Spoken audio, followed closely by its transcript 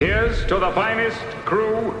to the finest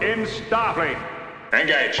crew in Starfleet.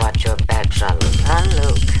 Engage. Watch your back, son. I'm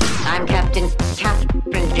Luke. I'm Captain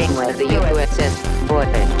Catherine Janeway of the USS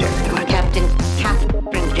Voyager. Captain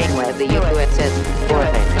Catherine Janeway of the USS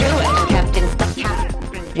Voyager. Captain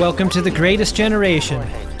Catherine. Welcome to The Greatest Generation.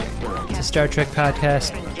 It's a Star Trek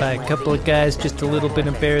podcast by a couple of guys just a little bit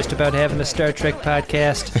embarrassed about having a Star Trek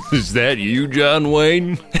podcast. Is that you, John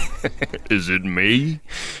Wayne? Is it me?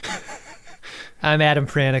 I'm Adam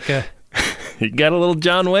Pranica. You got a little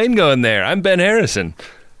John Wayne going there. I'm Ben Harrison.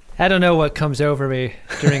 I don't know what comes over me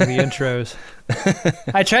during the intros.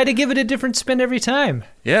 I try to give it a different spin every time.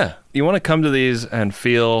 Yeah. You want to come to these and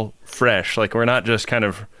feel fresh. Like we're not just kind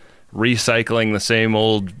of recycling the same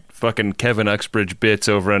old fucking Kevin Uxbridge bits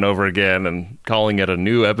over and over again and calling it a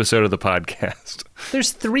new episode of the podcast.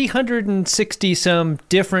 There's 360 some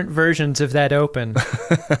different versions of that open.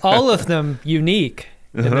 All of them unique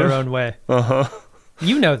in their own way.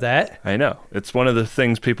 You know that. I know. It's one of the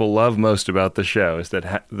things people love most about the show is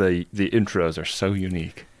that the intros are so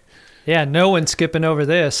unique. Yeah, no one's skipping over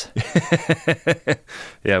this.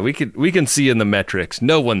 Yeah, we can see in the metrics.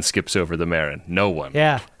 No one skips over the Marin. No one.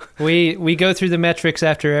 Yeah, we go through the metrics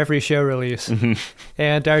after every show release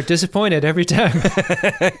and are disappointed every time.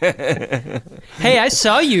 Hey, I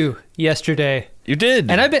saw you yesterday. You did.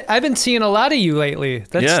 And I've been seeing a lot of you lately.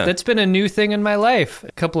 That's been a new thing in my life.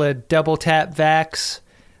 A couple of double tap vax,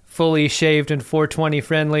 fully shaved and 420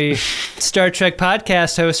 friendly Star Trek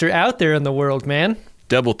podcast hosts are out there in the world, man.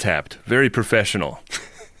 Double tapped. Very professional.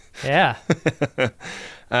 Yeah.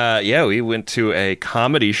 Yeah, we went to a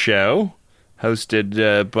comedy show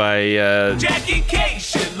hosted by Jackie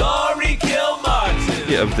Cation, Laurie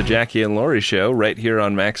Kilmartin. of the Jackie and Laurie Show right here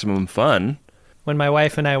on Maximum Fun. When my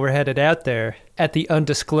wife and I were headed out there at the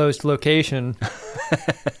undisclosed location,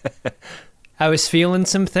 I was feeling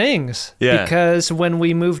some things. Yeah. Because when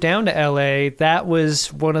we moved down to LA, that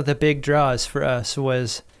was one of the big draws for us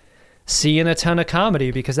was seeing a ton of comedy,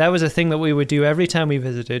 because that was a thing that we would do every time we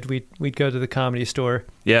visited. We'd go to the Comedy Store.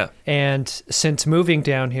 Yeah. And since moving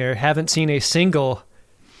down here, haven't seen a single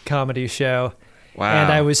comedy show. Wow.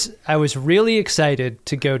 And I was really excited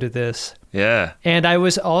to go to this. Yeah. And I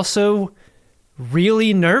was also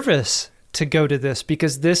really nervous to go to this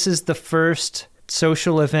because this is the first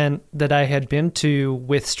social event that I had been to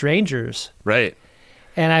with strangers. Right.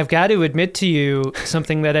 And I've got to admit to you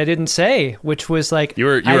something that I didn't say, which was like... You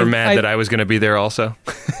were mad that I was going to be there also?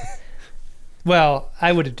 Well,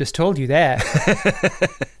 I would have just told you that.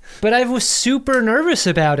 But I was super nervous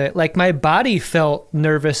about it. Like, my body felt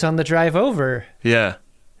nervous on the drive over. Yeah.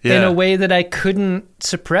 Yeah. In a way that I couldn't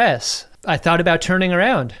suppress. I thought about turning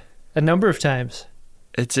around a number of times.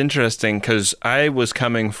 It's interesting because I was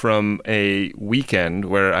coming from a weekend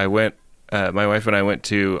where I went... my wife and I went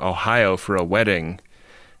to Ohio for a wedding.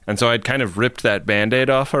 And so I'd kind of ripped that Band-Aid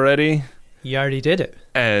off already. You already did it.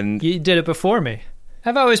 And you did it before me.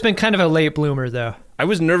 I've always been kind of a late bloomer, though. I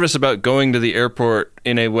was nervous about going to the airport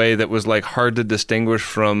in a way that was like hard to distinguish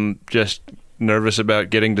from just nervous about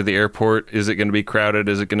getting to the airport. Is it going to be crowded?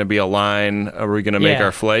 Is it going to be a line? Are we going to make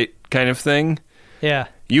our flight kind of thing? Yeah.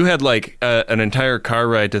 You had like an entire car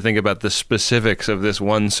ride to think about the specifics of this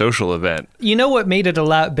one social event. You know what made it a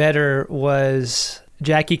lot better was...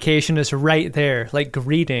 Jackie Cation is right there, like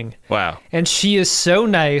greeting. Wow. And she is so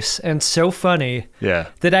nice and so funny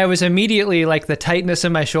that I was immediately, like, the tightness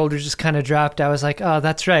in my shoulders just kind of dropped. I was like, oh,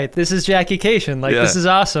 that's right. This is Jackie Cation. Like, this is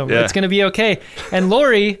awesome. Yeah. It's going to be okay. And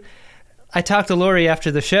Laurie, I talked to Laurie after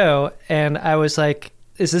the show, and I was like,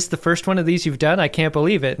 is this the first one of these you've done? I can't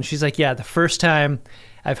believe it. And she's like, yeah, the first time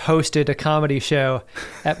I've hosted a comedy show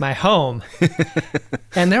at my home.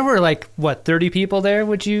 And there were like, 30 people there,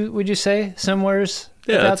 would you say? Somewheres?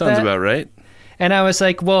 Yeah, that sounds about right. And I was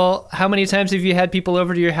like, well, how many times have you had people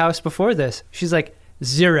over to your house before this? She's like,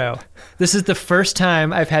 0. This is the first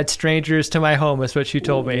time I've had strangers to my home, is what she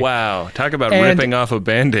told me. Wow. Talk about ripping off a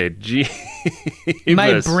Band-Aid. Gee.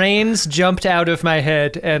 My brains jumped out of my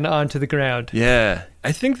head and onto the ground. Yeah.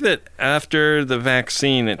 I think that after the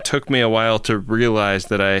vaccine, it took me a while to realize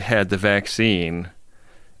that I had the vaccine.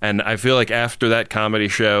 And I feel like after that comedy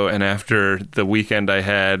show and after the weekend I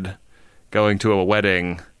had going to a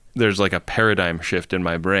wedding, there's like a paradigm shift in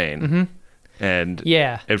my brain. Mm-hmm. And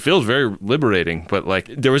it feels very liberating. But like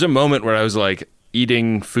there was a moment where I was like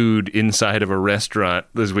eating food inside of a restaurant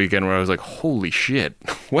this weekend where I was like, holy shit,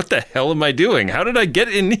 what the hell am I doing? How did I get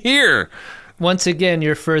in here? Once again,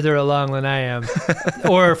 you're further along than I am,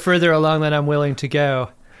 or further along than I'm willing to go.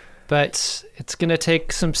 But it's going to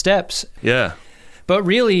take some steps. Yeah. But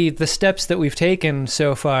really, the steps that we've taken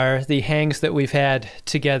so far, the hangs that we've had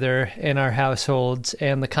together in our households,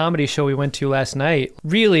 and the comedy show we went to last night,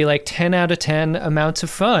 really like 10 out of 10 amounts of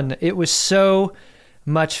fun. It was so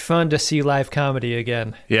much fun to see live comedy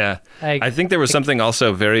again. Yeah. I think there was something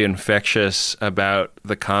also very infectious about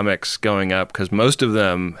the comics going up, because most of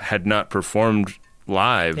them had not performed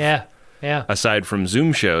live. Yeah. Aside from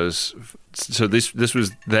Zoom shows. So this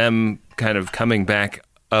was them kind of coming back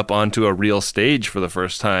up onto a real stage for the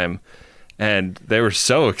first time, and they were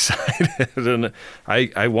so excited. And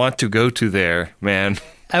I want to go to there, man.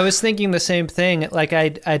 I was thinking the same thing. Like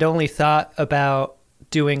I'd only thought about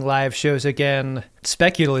doing live shows again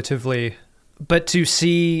speculatively, but to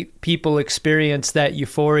see people experience that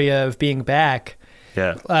euphoria of being back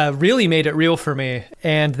really made it real for me.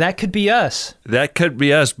 And that could be us. That could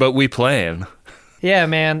be us, but we playing. Yeah,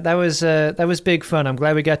 man, that was big fun. I'm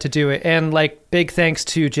glad we got to do it. And like big thanks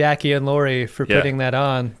to Jackie and Lori for putting that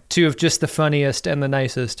on. Two of just the funniest and the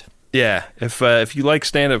nicest. Yeah, if you like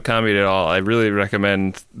stand-up comedy at all, I really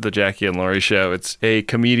recommend the Jackie and Lori show. It's a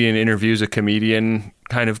comedian interviews a comedian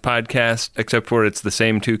kind of podcast, except for it's the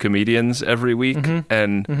same two comedians every week.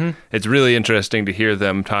 And it's really interesting to hear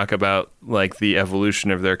them talk about like the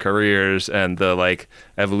evolution of their careers and the like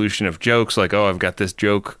evolution of jokes. Like, oh, I've got this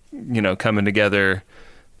joke, coming together.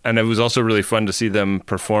 And it was also really fun to see them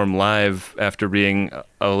perform live after being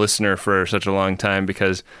a listener for such a long time,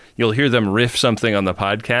 because you'll hear them riff something on the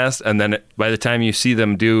podcast, and then by the time you see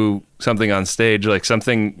them do something on stage, like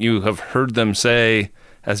something you have heard them say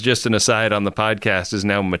as just an aside on the podcast is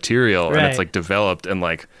now material, and it's like developed and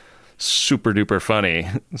like super duper funny.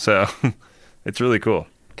 So it's really cool.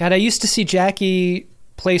 God, I used to see Jackie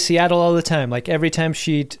play Seattle all the time. Like every time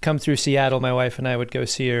she'd come through Seattle, my wife and I would go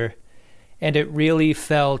see her. And it really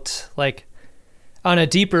felt like on a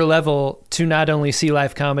deeper level to not only see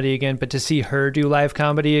live comedy again, but to see her do live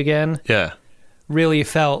comedy again. Yeah. Really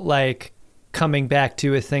felt like coming back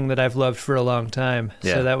to a thing that I've loved for a long time.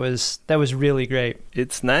 Yeah. So that was really great.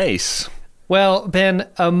 It's nice. Well, Ben,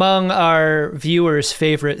 among our viewers'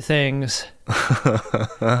 favorite things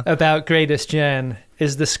about Greatest Gen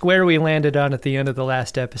is the square we landed on at the end of the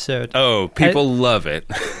last episode. Oh, people love it.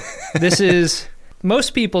 This is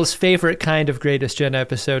most people's favorite kind of Greatest Gen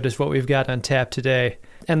episode is what we've got on tap today.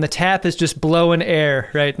 And the tap is just blowing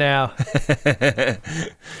air right now.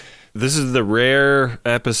 This is the rare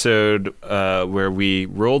episode where we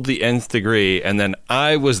rolled the nth degree, and then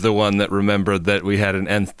I was the one that remembered that we had an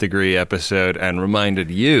nth degree episode and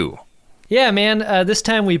reminded you. Yeah, man, this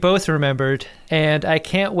time we both remembered, and I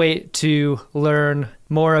can't wait to learn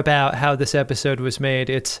more about how this episode was made.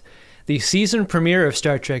 It's the season premiere of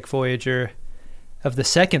Star Trek Voyager of the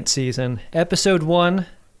second season, episode 1.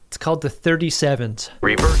 It's called the 37s.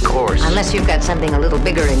 Revert course. Unless you've got something a little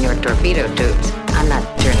bigger in your torpedo tubes, I'm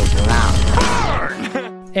not turning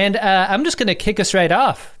around. And I'm just going to kick us right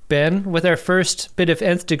off, Ben, with our first bit of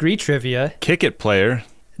nth degree trivia. Kick it, player.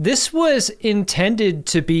 This was intended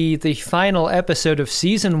to be the final episode of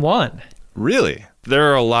season 1. Really?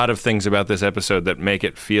 There are a lot of things about this episode that make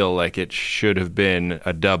it feel like it should have been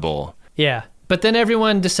a double. Yeah. But then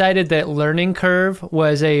everyone decided that Learning Curve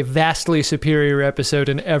was a vastly superior episode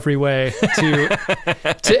in every way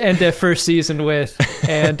to end that first season with,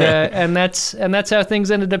 and that's how things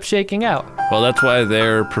ended up shaking out. Well, that's why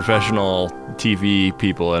they're professional TV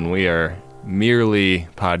people and we are merely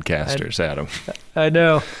podcasters, Adam. I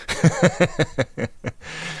know.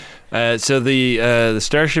 So the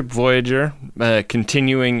Starship Voyager,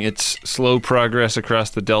 continuing its slow progress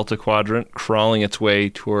across the Delta Quadrant, crawling its way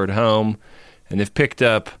toward home. And they've picked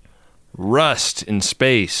up rust in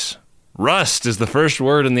space. Rust is the first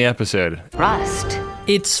word in the episode. Rust.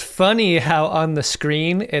 It's funny how on the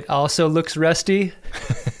screen it also looks rusty.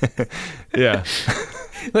 Yeah.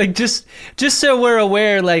 Like just so we're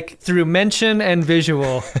aware, like through mention and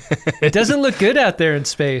visual, it doesn't look good out there in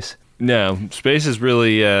space. No, space has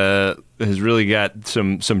really got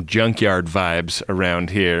some junkyard vibes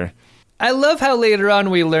around here. I love how later on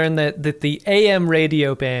we learn that the AM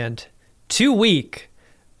radio band, too weak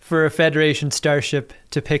for a Federation starship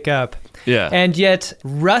to pick up. Yeah. And yet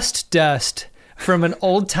rust dust from an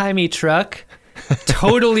old-timey truck,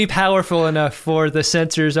 totally powerful enough for the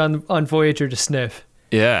sensors on Voyager to sniff.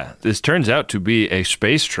 Yeah, this turns out to be a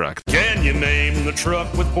space truck. Can you name the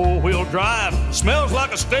truck with four-wheel drive? Smells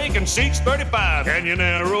like a steak and seats 35. Can you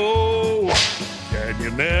narrow? Can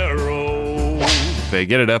you narrow? They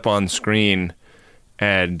get it up on screen,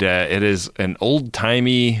 and it is an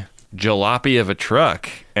old-timey jalopy of a truck.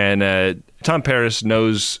 And Tom Paris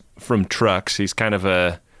knows from trucks. He's kind of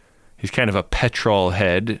a petrol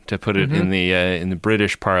head, to put it in the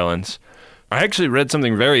British parlance. I actually read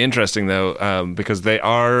something very interesting, though, because they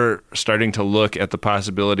are starting to look at the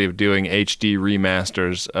possibility of doing HD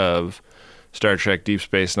remasters of Star Trek Deep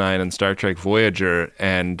Space Nine and Star Trek Voyager.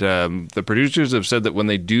 And the producers have said that when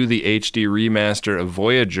they do the HD remaster of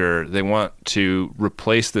Voyager, they want to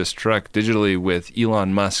replace this truck digitally with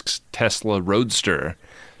Elon Musk's Tesla Roadster,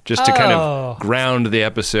 just to kind of ground the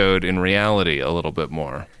episode in reality a little bit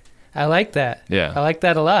more. I like that. Yeah. I like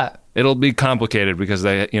that a lot. It'll be complicated because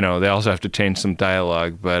they also have to change some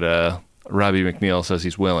dialogue, but Robbie McNeil says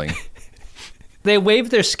he's willing. They wave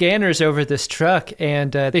their scanners over this truck,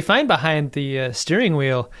 and they find behind the steering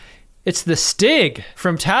wheel, it's the Stig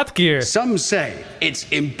from Top Gear. Some say it's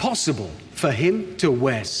impossible for him to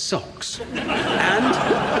wear socks.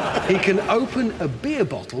 And he can open a beer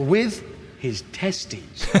bottle with his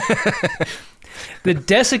testes. The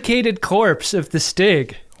desiccated corpse of the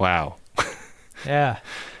Stig. Wow. Yeah.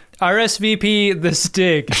 RSVP the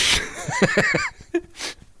Stig.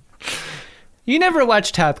 You never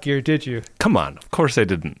watched Top Gear, did you? Come on. Of course I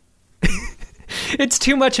didn't. It's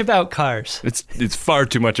too much about cars. It's far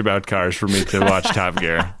too much about cars for me to watch Top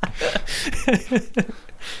Gear.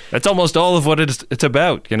 That's almost all of what it's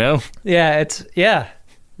about, you know? Yeah,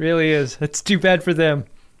 really is. It's too bad for them.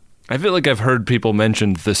 I feel like I've heard people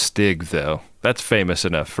mention the Stig, though. That's famous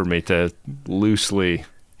enough for me to loosely...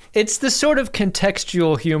 It's the sort of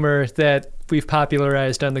contextual humor that we've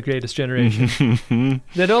popularized on The Greatest Generation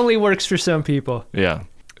that only works for some people. Yeah.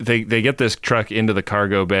 They get this truck into the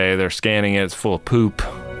cargo bay. They're scanning it. It's full of poop.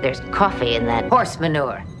 There's coffee in that horse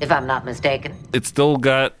manure, if I'm not mistaken. It's still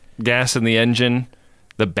got gas in the engine.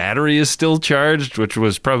 The battery is still charged, which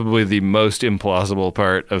was probably the most implausible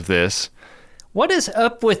part of this. What is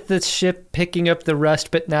up with this ship picking up the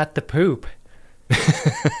rust but not the poop?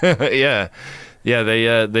 Yeah. Yeah,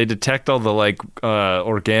 they detect all the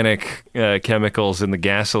organic chemicals in the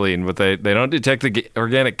gasoline, but they don't detect the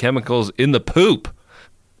organic chemicals in the poop.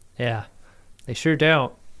 Yeah, they sure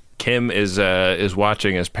don't. Kim is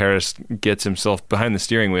watching as Paris gets himself behind the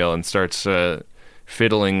steering wheel and starts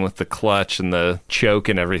fiddling with the clutch and the choke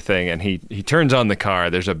and everything, and he turns on the car.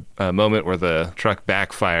 There's a moment where the truck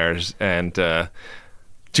backfires, and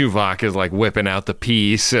Tuvok is like whipping out the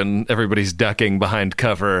piece, and everybody's ducking behind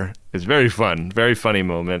cover. It's very fun, very funny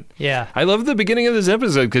moment. Yeah. I love the beginning of this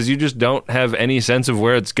episode because you just don't have any sense of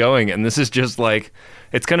where it's going, and this is just like,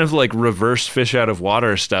 it's kind of like reverse fish out of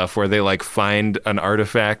water stuff where they like find an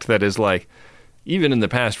artifact that is like, even in the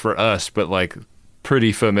past for us, but like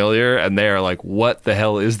pretty familiar, and they are like, what the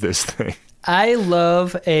hell is this thing? I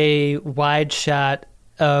love a wide shot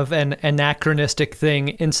of an anachronistic thing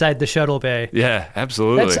inside the shuttle bay. Yeah,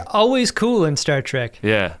 absolutely. That's always cool in Star Trek.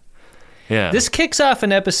 Yeah. Yeah. This kicks off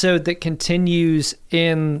an episode that continues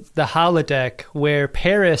in the holodeck where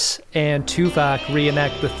Paris and Tuvok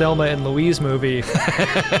reenact the Thelma and Louise movie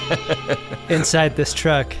inside this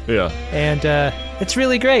truck. Yeah. And it's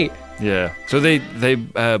really great. Yeah. So they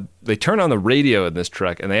turn on the radio in this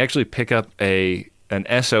truck, and they actually pick up an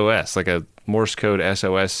SOS, like a Morse code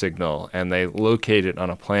SOS signal, and they locate it on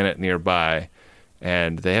a planet nearby,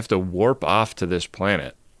 and they have to warp off to this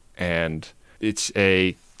planet. And it's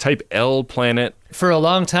a Type L planet. For a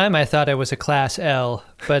long time, I thought it was a Class L,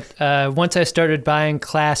 but once I started buying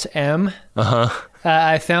Class M,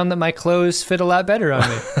 I found that my clothes fit a lot better on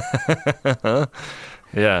me.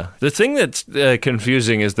 Yeah. The thing that's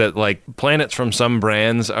confusing is that, like, planets from some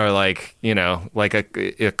brands are like, you know, like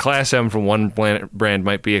a Class M from one brand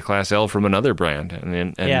might be a Class L from another brand.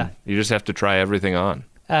 And Yeah. You just have to try everything on.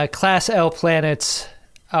 Class L planets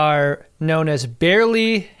are known as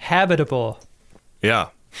barely habitable. Yeah.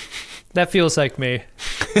 That feels like me.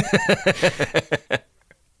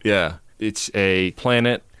 Yeah. It's a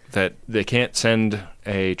planet that they can't send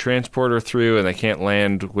a transporter through, and they can't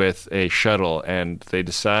land with a shuttle, and they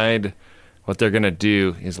decide what they're going to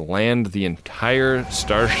do is land the entire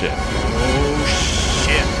starship. Oh,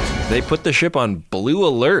 shit. They put the ship on blue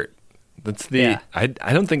alert. That's I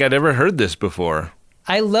don't think I'd ever heard this before.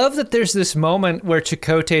 I love that there's this moment where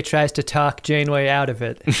Chakotay tries to talk Janeway out of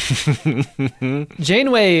it.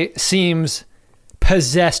 Janeway seems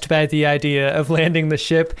possessed by the idea of landing the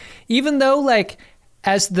ship, even though, like,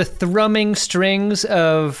 as the thrumming strings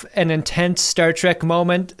of an intense Star Trek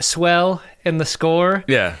moment swell in the score,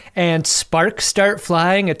 and sparks start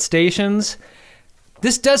flying at stations,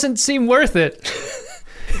 this doesn't seem worth it.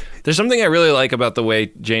 There's something I really like about the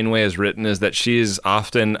way Janeway is written is that she is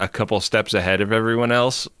often a couple steps ahead of everyone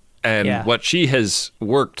else. And what she has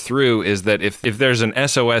worked through is that if there's an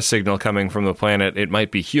SOS signal coming from the planet, it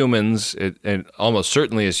might be humans. It almost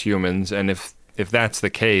certainly is humans. And if that's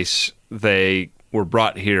the case, they were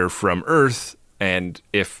brought here from Earth. And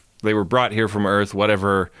if they were brought here from Earth.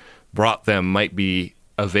 Whatever brought them might be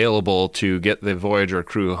available to get the Voyager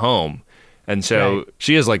crew home. And so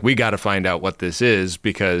she is like, we got to find out what this is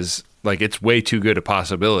because, like, it's way too good a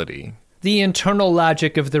possibility. The internal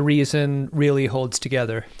logic of the reason really holds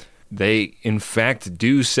together. They, in fact,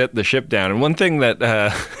 do set the ship down. And one thing that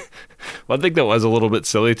was a little bit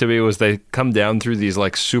silly to me was they come down through these,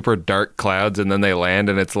 like, super dark clouds, and then they land,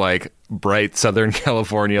 and it's, like, bright Southern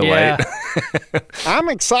California light. I'm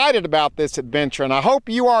excited about this adventure, and I hope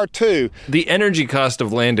you are too. The energy cost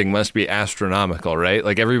of landing must be astronomical, right?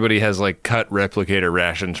 Like, everybody has, like, cut replicator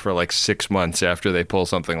rations for, like, 6 months after they pull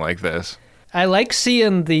something like this. I like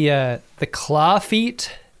seeing the claw feet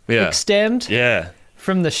extend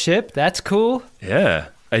from the ship. That's cool. Yeah.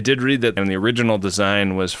 I did read that, and the original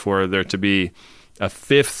design was for there to be a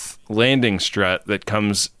fifth landing strut that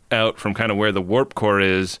comes out from kind of where the warp core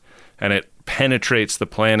is, and it penetrates the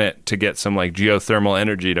planet to get some, like, geothermal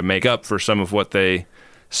energy to make up for some of what they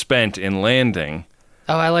spent in landing.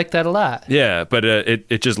 Oh, I like that a lot. Yeah, but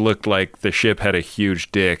it just looked like the ship had a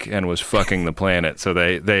huge dick and was fucking the planet, so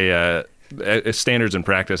they standards and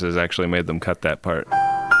practices actually made them cut that part.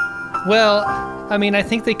 Well, I mean, I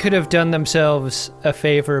think they could have done themselves a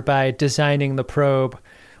favor by designing the probe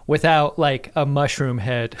without, like, a mushroom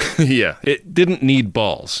head. Yeah, it didn't need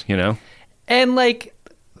balls, you know? And, like,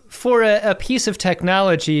 for a piece of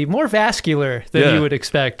technology, more vascular than you would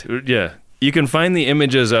expect. Yeah. You can find the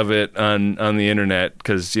images of it on the internet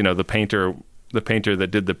because, you know, the painter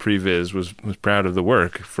that did the previs was proud of the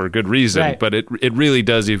work for good reason. Right. But it really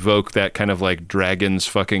does evoke that kind of, like, dragons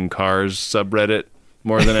fucking cars subreddit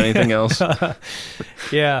more than anything else.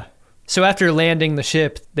 Yeah. So after landing the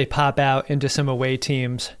ship, they pop out into some away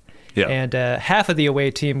teams. Yeah. And half of the away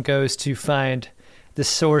team goes to find the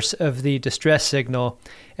source of the distress signal.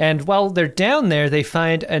 And while they're down there, they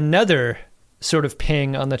find another sort of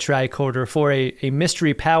ping on the tricorder for a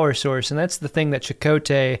mystery power source. And that's the thing that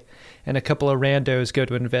Chakotay and a couple of randos go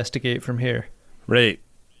to investigate from here. Right.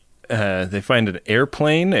 They find an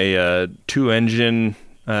airplane, a two-engine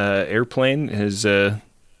airplane is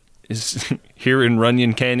here in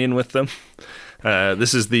Runyon Canyon with them.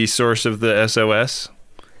 This is the source of the SOS.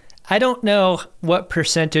 I don't know what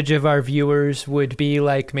percentage of our viewers would be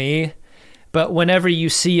like me, but whenever you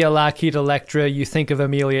see a Lockheed Electra, you think of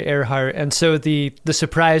Amelia Earhart, and so the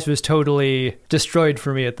surprise was totally destroyed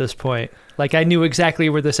for me at this point. Like, I knew exactly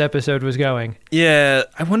where this episode was going. Yeah,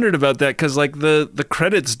 I wondered about that, because, like, the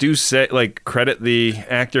credits do say, like, credit the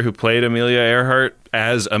actor who played Amelia Earhart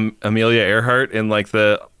as Amelia Earhart in, like,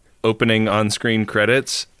 the opening on-screen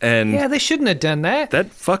credits, and yeah, they shouldn't have done that.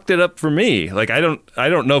 That fucked it up for me. Like, I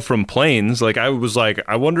don't know from planes. Like, I was like,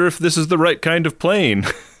 I wonder if this is the right kind of plane.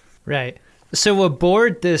 Right. So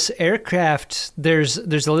aboard this aircraft, there's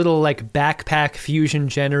a little, like, backpack fusion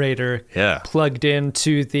generator plugged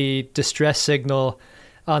into the distress signal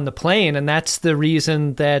on the plane, and that's the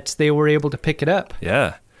reason that they were able to pick it up.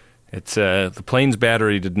 Yeah. It's the plane's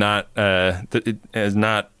battery did not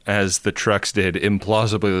as the trucks did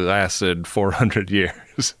implausibly lasted 400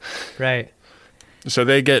 years. Right. So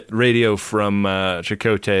they get radio from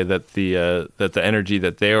Chakotay that the energy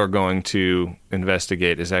that they are going to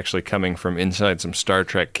investigate is actually coming from inside some Star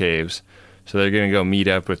Trek caves. So they're going to go meet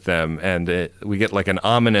up with them, and we get, like, an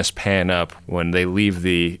ominous pan up when they leave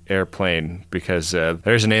the airplane because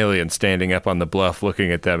there's an alien standing up on the bluff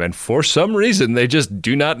looking at them, and for some reason they just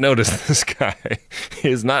do not notice this guy. He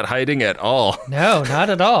is not hiding at all. No, not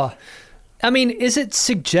at all. I mean, is it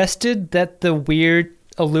suggested that the weird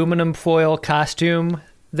aluminum foil costume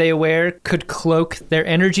they wear could cloak their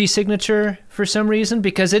energy signature for some reason?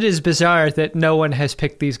 Because it is bizarre that no one has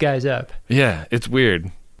picked these guys up. Yeah, it's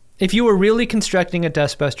weird. If you were really constructing a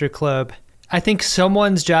Dustbuster club, I think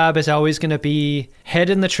someone's job is always going to be head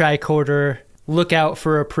in the tricorder, look out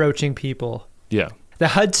for approaching people. Yeah. The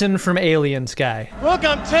Hudson from Aliens guy. Look,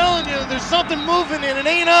 I'm telling you, there's something moving and it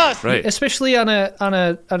ain't us. Right. Especially on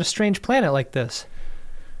a strange planet like this.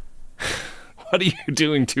 What are you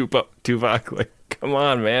doing, Tuvok? Like, come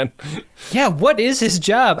on, man. Yeah, what is his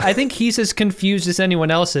job? I think he's as confused as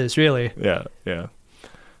anyone else is, really. Yeah.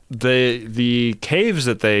 The caves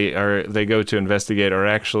that they go to investigate are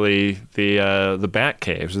actually the Bat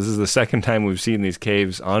caves. This is the second time we've seen these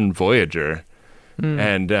caves on Voyager,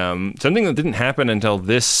 and something that didn't happen until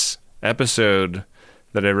this episode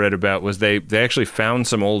that I read about was they actually found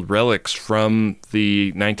some old relics from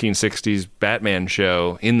the 1960s Batman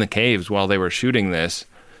show in the caves while they were shooting this,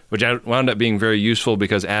 which wound up being very useful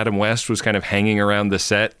because Adam West was kind of hanging around the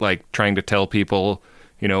set, like trying to tell people,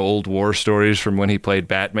 you know, old war stories from when he played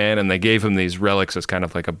Batman, and they gave him these relics as kind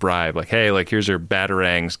of like a bribe. Like, hey, like, here's your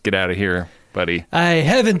batarangs, get out of here. buddy. I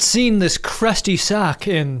haven't seen this crusty sock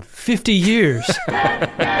in 50 years.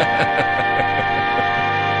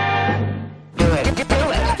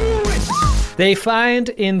 They find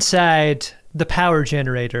inside the power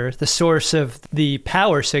generator the source of the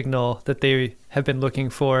power signal that they have been looking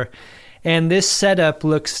for. And this setup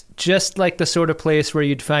looks just like the sort of place where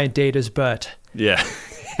you'd find Data's butt. Yeah.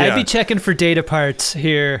 I'd be checking for data parts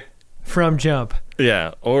here from jump.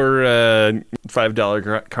 Yeah, or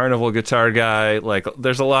 $5 carnival guitar guy. Like,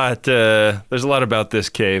 there's a lot about this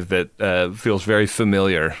cave that feels very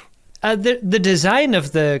familiar. The design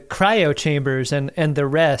of the cryo chambers and the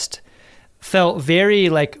rest felt very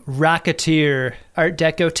like Rocketeer Art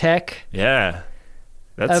Deco tech. Yeah,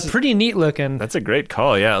 that's pretty neat looking. That's a great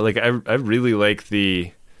call. Yeah, like I really like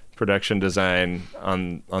the production design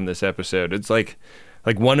on this episode. It's like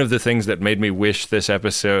one of the things that made me wish this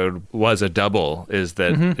episode was a double is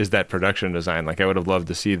that production design. Like, I would have loved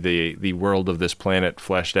to see the world of this planet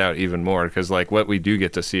fleshed out even more, because like what we do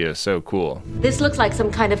get to see is so cool. This looks like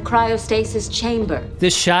some kind of cryostasis chamber.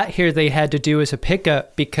 This shot here they had to do as a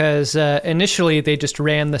pickup because initially they just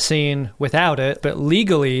ran the scene without it, but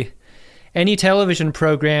legally any television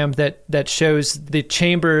program that shows the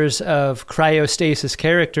chambers of cryostasis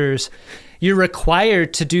characters, you're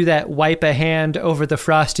required to do that wipe a hand over the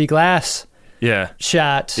frosty glass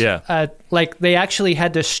shot. Yeah. Like they actually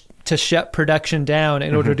had to shut production down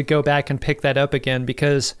in order to go back and pick that up again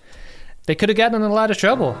because they could have gotten in a lot of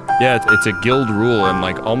trouble. Yeah, it's a guild rule, and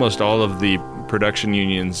like almost all of the production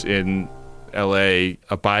unions in LA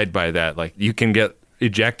abide by that. Like, you can get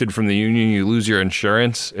ejected from the union, you lose your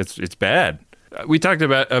insurance. It's bad. We talked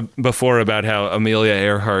about before about how Amelia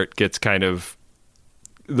Earhart gets kind of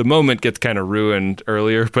ruined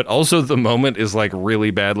earlier, but also the moment is like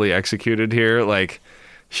really badly executed here. Like,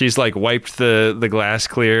 she's like wiped the glass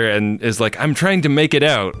clear and is like, I'm trying to make it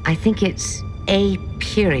out. I think it's A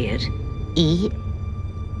period. E-A-R.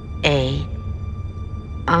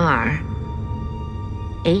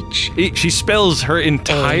 H. She spells her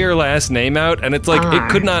entire last name out, and it's like it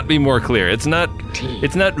could not be more clear. It's not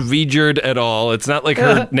V'd at all. It's not like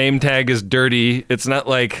her name tag is dirty. It's not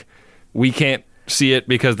like we can't see it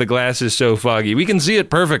because the glass is so foggy. We can see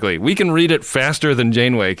it perfectly. We can read it faster than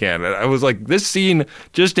Janeway can. And I was like, this scene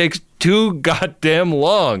just takes too goddamn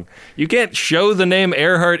long. You can't show the name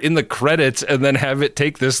Earhart in the credits and then have it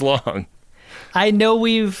take this long. I know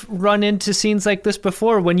we've run into scenes like this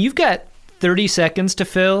before. When you've got 30 seconds to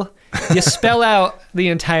fill, you spell out the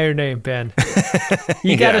entire name, Ben.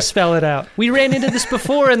 You got to spell it out. We ran into this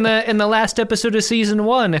before in the last episode of season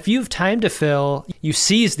 1. If you have time to fill, you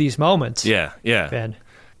seize these moments. Yeah, Ben.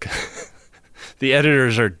 The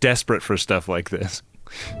editors are desperate for stuff like this.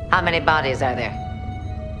 How many bodies are there?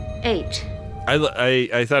 8.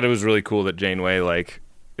 I thought it was really cool that Janeway like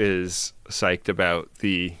is psyched about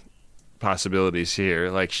the possibilities here.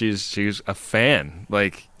 Like, she's a fan.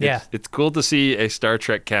 Like, it's cool to see a Star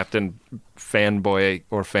Trek captain fanboy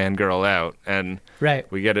or fangirl out, and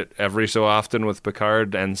we get it every so often with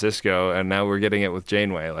Picard and Sisko, and now we're getting it with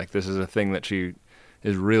Janeway. Like, this is a thing that she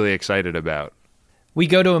is really excited about. We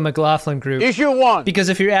go to a McLaughlin group. Issue 1. Because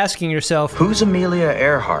if you're asking yourself, who's Amelia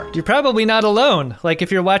Earhart? You're probably not alone. Like,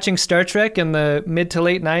 if you're watching Star Trek in the mid to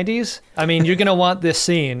late 90s, I mean, you're going to want this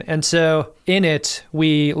scene. And so in it,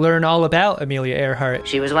 we learn all about Amelia Earhart.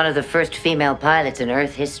 She was one of the first female pilots in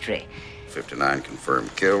Earth history. 59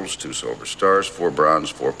 confirmed kills, 2 silver stars, 4 bronze,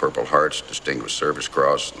 4 purple hearts, Distinguished Service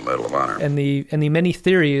Cross, and Medal of Honor. And the many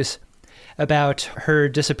theories about her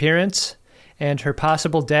disappearance and her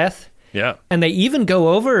possible death. Yeah. And they even go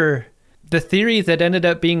over the theory that ended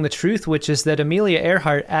up being the truth, which is that Amelia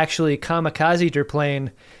Earhart actually kamikazed her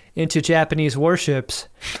plane into Japanese warships,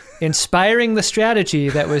 inspiring the strategy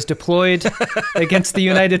that was deployed against the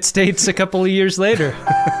United States a couple of years later.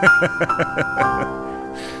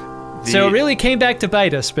 So it really came back to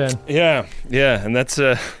bite us, Ben. Yeah, and that's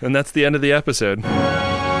the end of the episode.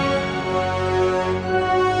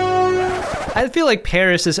 I feel like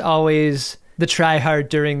Paris is always the try-hard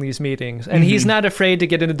during these meetings, and he's not afraid to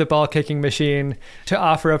get into the ball-kicking machine to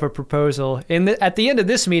offer up a proposal. At the end of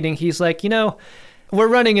this meeting, he's like, we're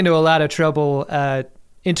running into a lot of trouble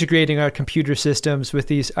integrating our computer systems with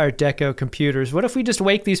these Art Deco computers. What if we just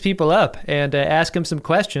wake these people up and ask them some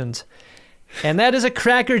questions? And that is a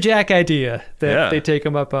crackerjack idea that they take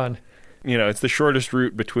him up on. It's the shortest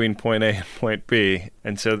route between point A and point B,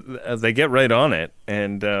 and so they get right on it.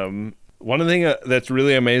 And one of the things that's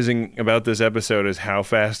really amazing about this episode is how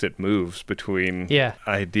fast it moves between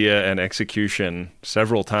idea and execution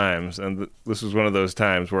several times. And this was one of those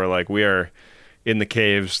times where, like, we are in the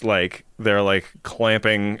caves, like they're like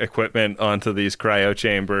clamping equipment onto these cryo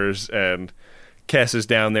chambers, and Kes is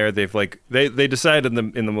down there. They've like they decided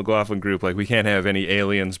in the McLaughlin group, like, we can't have any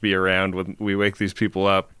aliens be around when we wake these people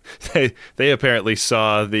up. They apparently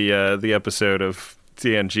saw the episode of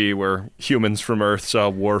TNG where humans from Earth saw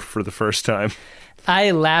Worf for the first time.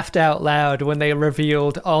 I laughed out loud when they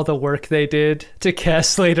revealed all the work they did to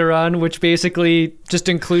Kes later on, which basically just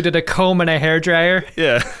included a comb and a hairdryer.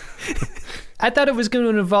 Yeah. I thought it was going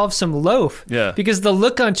to involve some loaf. Yeah. Because the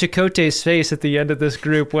look on Chakotay's face at the end of this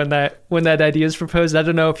group when that idea is proposed, I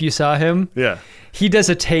don't know if you saw him. Yeah. He does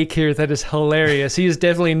a take here that is hilarious. He is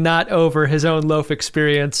definitely not over his own loaf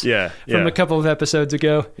experience from a couple of episodes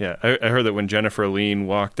ago. Yeah, I heard that when Jennifer Lean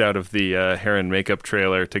walked out of the hair and makeup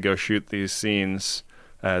trailer to go shoot these scenes,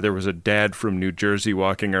 there was a dad from New Jersey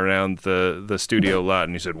walking around the studio lot,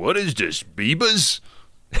 and he said, "What is this, Beebas?"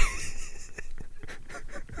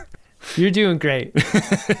 You're doing great.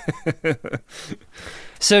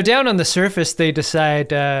 So down on the surface, they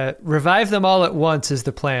decide revive them all at once is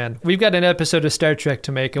the plan. We've got an episode of Star Trek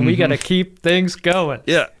to make, and we got to keep things going.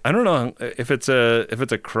 Yeah, I don't know if it's a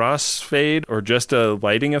crossfade or just a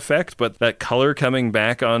lighting effect, but that color coming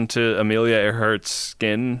back onto Amelia Earhart's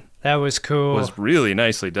skin, that was cool. Was really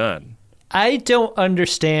nicely done. I don't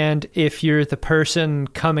understand if you're the person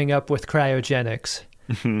coming up with cryogenics.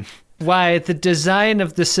 Why the design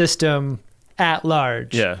of the system at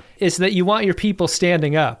large is that you want your people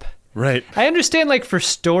standing up. Right. I understand, like, for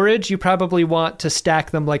storage, you probably want to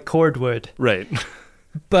stack them like cordwood. Right.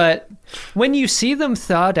 But when you see them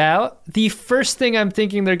thawed out, the first thing I'm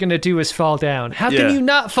thinking they're going to do is fall down. How can you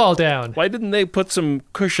not fall down? Why didn't they put some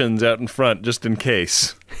cushions out in front just in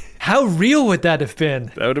case? How real would that have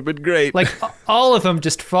been? That would have been great. Like, all of them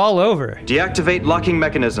just fall over. Deactivate locking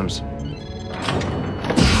mechanisms.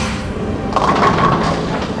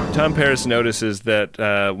 Tom Paris notices that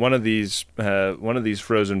one of these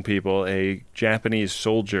frozen people, a Japanese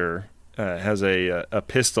soldier, has a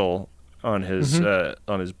pistol on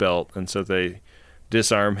his belt, and so they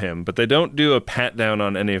disarm him. But they don't do a pat down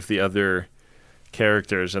on any of the other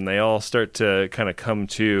characters, and they all start to kind of come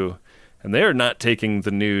to, and they are not taking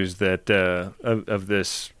the news that of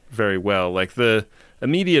this very well. Like, the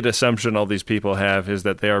immediate assumption all these people have is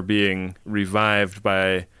that they are being revived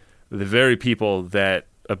by the very people that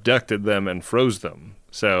abducted them and froze them.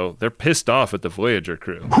 So they're pissed off at the Voyager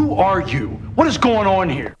crew. Who are you? What is going on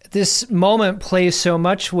here? This moment plays so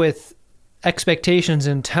much with expectations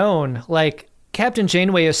and tone. Like, Captain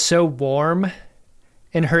Janeway is so warm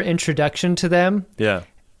in her introduction to them. Yeah.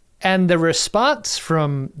 And the response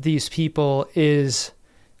from these people is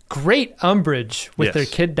great umbrage with their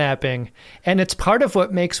kidnapping. And it's part of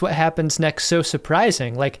what makes what happens next so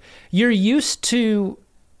surprising. Like, you're used to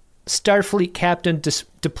Starfleet captain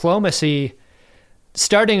diplomacy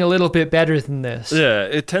starting a little bit better than this. Yeah,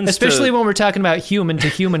 it tends especially when we're talking about human to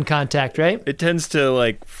human contact, right? It tends to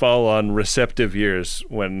like fall on receptive ears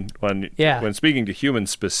when speaking to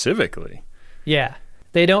humans specifically. Yeah.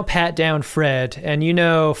 They don't pat down Fred, and you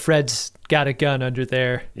know Fred's got a gun under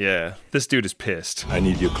there. Yeah, this dude is pissed. I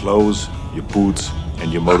need your clothes, your boots,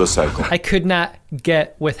 and your motorcycle. I could not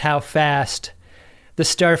get with how fast the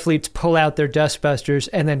Starfleets pull out their dustbusters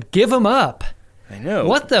and then give them up. I know.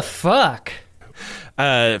 What the fuck?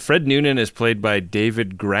 Fred Noonan is played by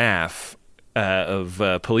David Graff of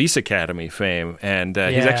Police Academy fame, and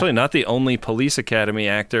he's actually not the only Police Academy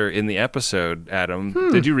actor in the episode, Adam.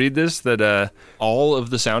 Did you read this, that all of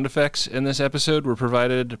the sound effects in this episode were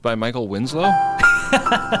provided by Michael Winslow?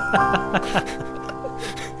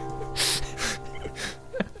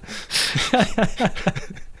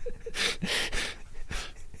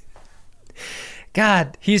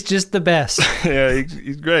 God, he's just the best. Yeah,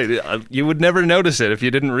 he's great. You would never notice it if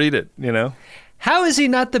you didn't read it, you know? How is he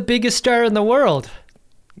not the biggest star in the world?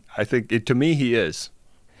 I think, to me, he is.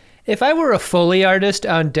 If I were a Foley artist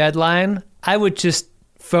on Deadline, I would just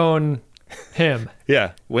phone him.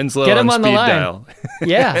 Yeah, Winslow Get him on speed the line. dial.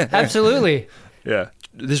 Yeah, absolutely. Yeah.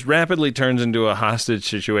 This rapidly turns into a hostage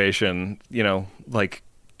situation, you know, like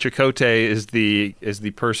Chakotay is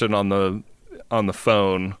the person on the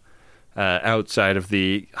phone outside of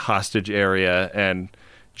the hostage area, and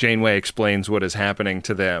Janeway explains what is happening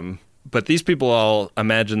to them. But these people all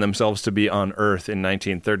imagine themselves to be on Earth in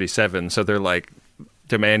 1937, so they're like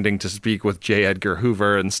demanding to speak with J. Edgar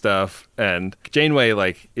Hoover and stuff. And Janeway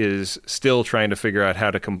like is still trying to figure out how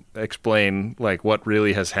to explain like what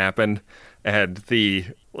really has happened. And the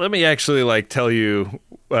 "let me actually like tell you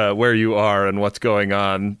where you are and what's going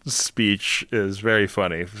on" speech is very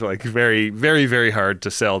funny. It's like very, very, very hard to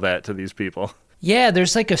sell that to these people. Yeah,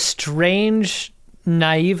 there's like a strange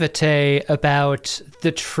naivete about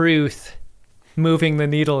the truth moving the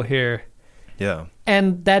needle here. Yeah.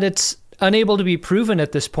 And that it's unable to be proven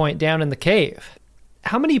at this point down in the cave.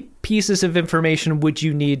 How many pieces of information would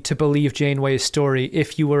you need to believe Janeway's story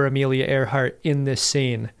if you were Amelia Earhart in this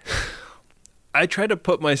scene? I try to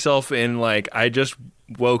put myself in, like, I just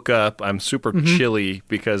woke up, I'm super chilly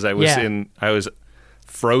because I was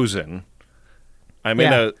frozen. I'm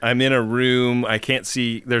in a room, I can't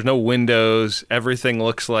see, there's no windows, everything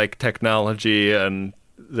looks like technology and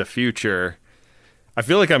the future. I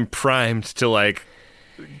feel like I'm primed to, like,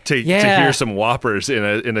 to hear some whoppers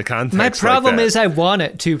in a context. My problem like that. is I want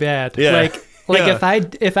it too bad. Yeah.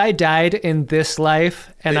 If I died in this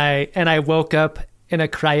life and I woke up in a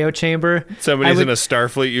cryo chamber, somebody's in a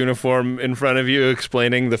Starfleet uniform in front of you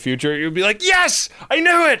explaining the future, you'd be like, yes, I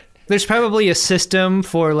knew it. There's probably a system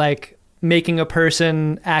for like making a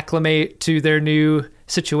person acclimate to their new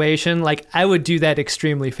situation. Like I would do that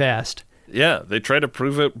extremely fast. Yeah, they try to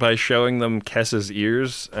prove it by showing them Kess's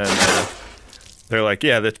ears, and they're like,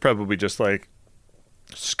 yeah, that's probably just like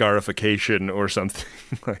scarification or something.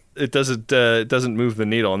 It doesn't move the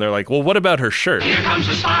needle. And they're like, well, what about her shirt? Here comes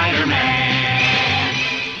the Spider-Man.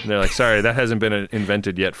 And they're like, sorry, that hasn't been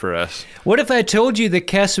invented yet for us. What if I told you that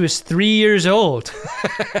Kess was 3 years old?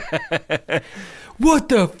 What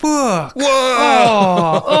the fuck?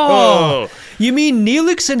 Whoa! Oh, you mean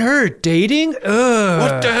Neelix and her are dating? Ugh.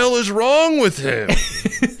 What the hell is wrong with him?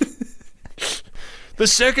 The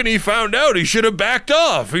second he found out, he should have backed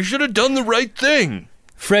off. He should have done the right thing.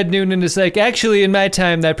 Fred Noonan is like, actually, in my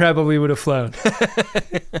time, that probably would have flown.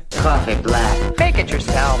 Coffee black. Make it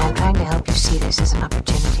yourself. I'm trying to help you see this as an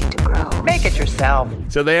opportunity to grow. Make it yourself.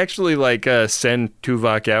 So they actually send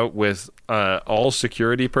Tuvok out with all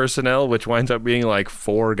security personnel, which winds up being like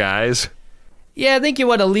 4 guys. Yeah, I think you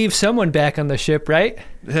want to leave someone back on the ship, right?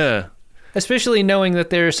 Yeah. Especially knowing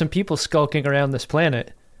that there are some people skulking around this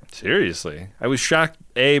planet. Seriously. I was shocked,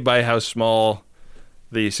 A, by how small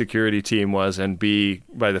the security team was, and B,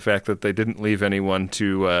 by the fact that they didn't leave anyone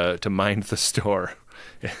to mind the store.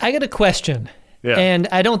 I got a question. Yeah. And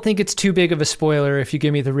I don't think it's too big of a spoiler if you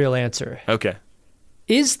give me the real answer. Okay.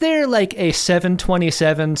 Is there like a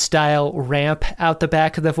 727 style ramp out the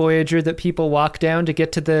back of the Voyager that people walk down to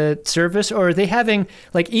get to the surface? Or are they having,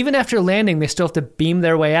 like, even after landing, they still have to beam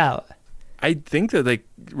their way out? I think that they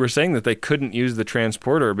were saying that they couldn't use the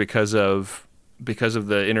transporter because of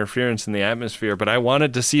the interference in the atmosphere, but I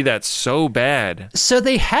wanted to see that so bad. So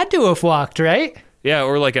they had to have walked, right? Yeah,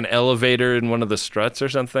 or like an elevator in one of the struts or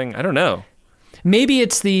something. I don't know. Maybe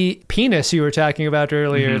it's the penis you were talking about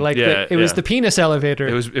earlier. Mm-hmm. It was the penis elevator.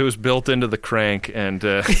 It was built into the crank, and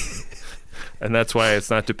and that's why it's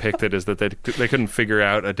not depicted, is that they couldn't figure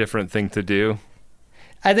out a different thing to do.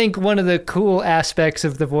 I think one of the cool aspects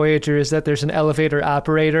of the Voyager is that there's an elevator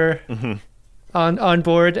operator on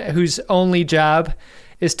board whose only job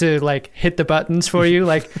is to like hit the buttons for you.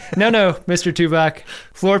 Like, no, Mr. Tuvok,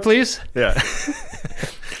 floor, please. Yeah.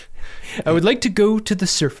 I would like to go to the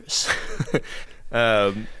surface.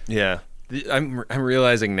 Yeah. I'm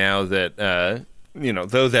realizing now that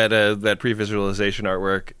though that pre-visualization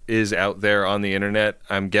artwork is out there on the internet,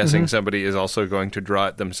 I'm guessing somebody is also going to draw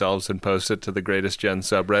it themselves and post it to the Greatest Gen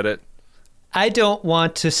subreddit. I don't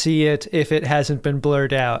want to see it if it hasn't been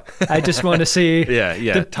blurred out. I just want to see the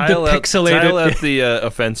pixelated... Tile out the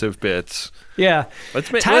offensive bits. Yeah.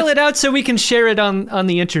 Tile it out so we can share it on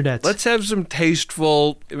the internet. Let's have some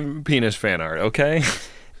tasteful penis fan art, okay?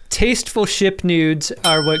 Tasteful ship nudes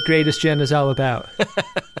are what Greatest Gen is all about.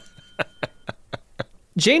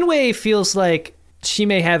 Janeway feels like she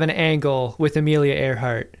may have an angle with Amelia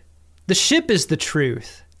Earhart. The ship is the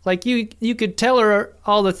truth. Like, you could tell her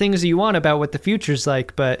all the things you want about what the future's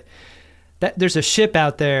like, but there's a ship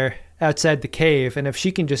out there outside the cave, and if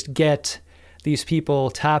she can just get these people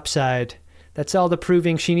topside, that's all the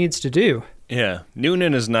proving she needs to do. Yeah.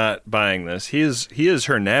 Noonan is not buying this. He is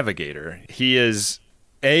her navigator. He is,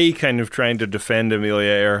 A, kind of trying to defend Amelia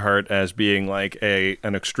Earhart as being like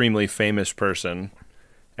an extremely famous person,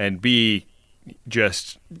 and B,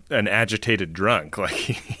 just an agitated drunk. Like,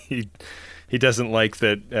 he doesn't like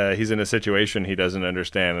that he's in a situation he doesn't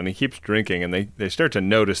understand, and he keeps drinking, and they start to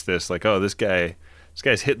notice this, like, oh, this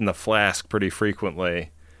guy's hitting the flask pretty frequently.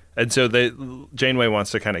 And so Janeway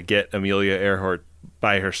wants to kind of get Amelia Earhart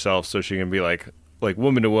by herself so she can be like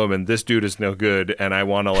woman to woman, this dude is no good, and I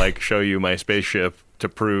want to like show you my spaceship to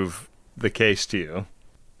prove the case to you.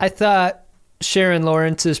 I thought Sharon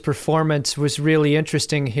Lawrence's performance was really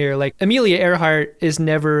interesting here. Like, Amelia Earhart is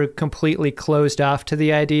never completely closed off to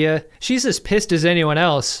the idea. She's as pissed as anyone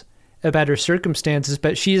else about her circumstances,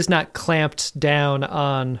 but she is not clamped down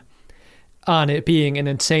on on it being an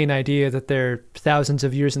insane idea that they're thousands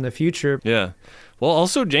of years in the future. Yeah. Well,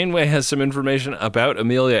 also Janeway has some information about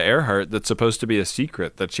Amelia Earhart that's supposed to be a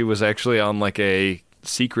secret, that she was actually on like a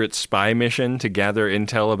secret spy mission to gather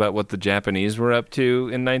intel about what the Japanese were up to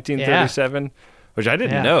in 1937, which I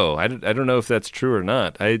didn't know. I don't know if that's true or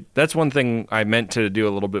not. That's one thing I meant to do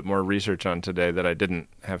a little bit more research on today that I didn't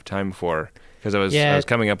have time for, because I was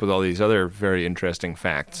coming up with all these other very interesting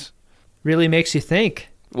facts. Really makes you think.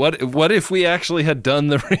 What if we actually had done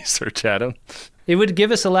the research, Adam? It would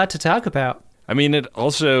give us a lot to talk about. I mean, it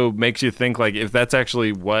also makes you think, like, if that's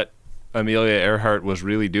actually what Amelia Earhart was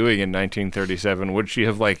really doing in 1937, would she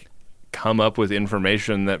have, like, come up with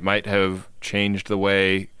information that might have changed the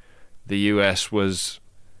way the U.S. was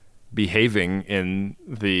behaving in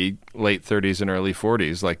the late 30s and early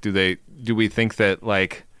 40s? Like, do we think that,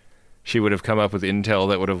 like, she would have come up with intel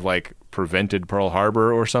that would have, like, prevented Pearl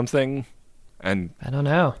Harbor or something? And I don't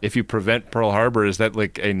know. If you prevent Pearl Harbor, is that,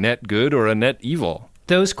 like, a net good or a net evil?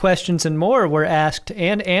 Those questions and more were asked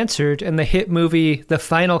and answered in the hit movie The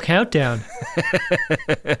Final Countdown.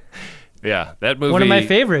 Yeah, that movie... one of my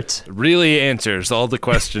favorites. ...really answers all the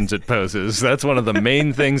questions it poses. That's one of the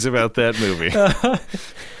main things about that movie.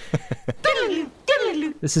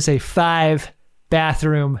 This is a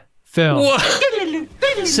 5-bathroom film.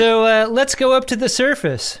 So let's go up to the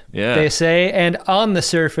surface, they say. And on the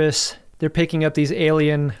surface, they're picking up these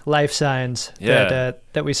alien life signs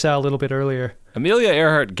that we saw a little bit earlier. Amelia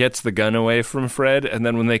Earhart gets the gun away from Fred, and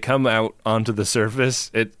then when they come out onto the surface,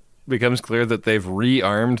 it becomes clear that they've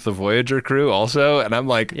rearmed the Voyager crew also, and I'm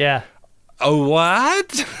like, oh,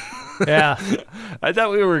 what? Yeah. I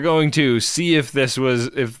thought we were going to see if this was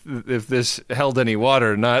if this held any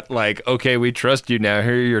water, not like, okay, we trust you now,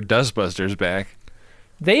 here are your dustbusters back.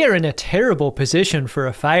 They are in a terrible position for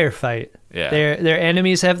a firefight. Yeah. Their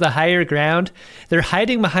enemies have the higher ground. They're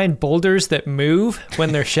hiding behind boulders that move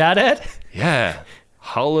when they're shot at. Yeah.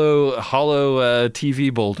 Hollow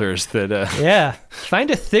TV boulders that... Yeah.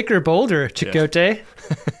 Find a thicker boulder, Chakotay.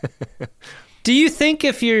 Yeah. Do you think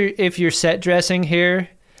if you're set dressing here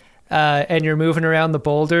and you're moving around the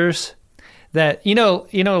boulders, that you know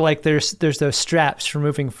like there's those straps for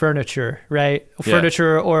moving furniture, right? Yeah.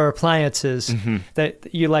 Furniture or appliances that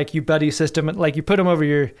you buddy system, like you put them over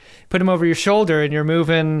your shoulder and you're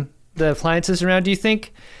moving the appliances around. Do you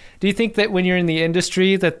think that when you're in the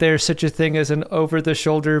industry that there's such a thing as an over the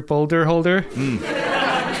shoulder boulder holder?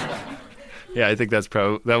 Yeah, I think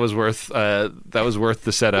that was worth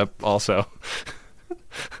the setup also.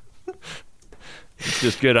 It's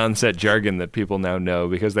just good on-set jargon that people now know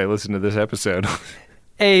because they listen to this episode.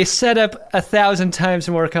 A setup 1,000 times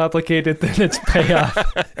more complicated than its payoff.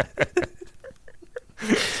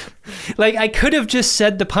 Like, I could have just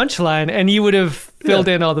said the punchline and you would have filled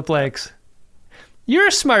in all the blanks. You're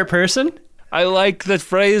a smart person. I like the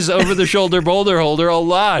phrase over-the-shoulder boulder holder a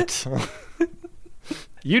lot.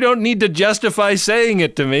 You don't need to justify saying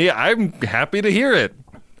it to me. I'm happy to hear it.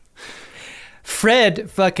 Fred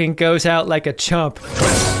fucking goes out like a chump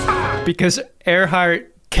because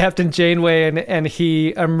Earhart, Captain Janeway, and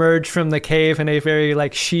he emerge from the cave in a very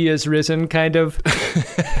like she is risen kind of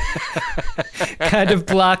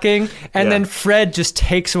blocking, and then Fred just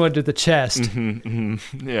takes one to the chest.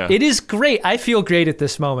 Yeah, it is great. I feel great at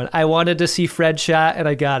this moment. I wanted to see Fred shot, and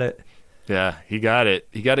I got it. Yeah, he got it.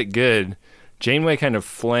 He got it good. Janeway kind of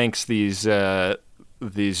flanks these people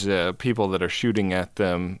that are shooting at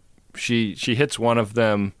them. She hits one of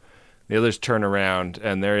them, the others turn around,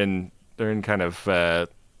 and they're in kind of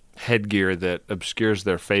headgear that obscures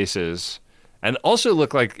their faces, and also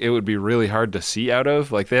look like it would be really hard to see out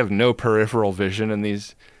of. Like they have no peripheral vision in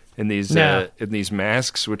these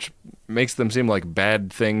masks, which makes them seem like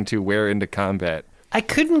bad thing to wear into combat. I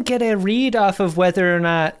couldn't get a read off of whether or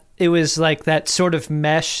not it was like that sort of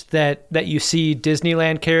mesh that you see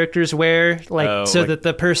Disneyland characters wear, that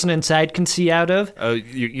the person inside can see out of. Oh,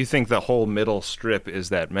 you think the whole middle strip is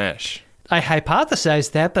that mesh? I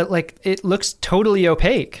hypothesized that, but like it looks totally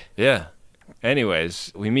opaque. Yeah.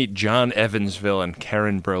 Anyways, we meet John Evansville and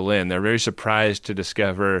Karen Berlin. They're very surprised to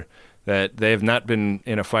discover that they have not been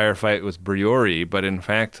in a firefight with Briori, but in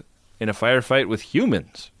fact in a firefight with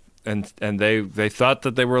humans. And they thought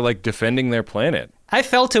that they were like defending their planet. I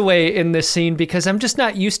felt a way in this scene because I'm just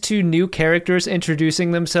not used to new characters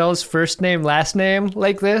introducing themselves first name, last name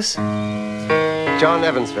like this. John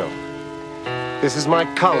Evansville. This is my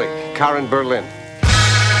colleague, Karen Berlin.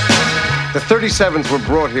 The 37s were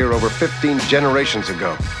brought here over 15 generations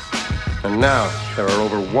ago. And now there are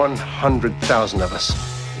over 100,000 of us.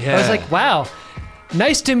 Yeah. I was like, wow.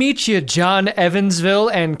 Nice to meet you, John Evansville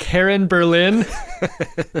and Karen Berlin.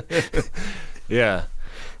 Yeah.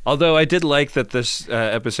 Although I did like that this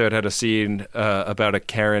episode had a scene about a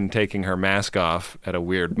Karen taking her mask off at a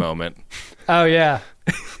weird moment. Oh, yeah.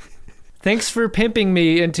 Thanks for pimping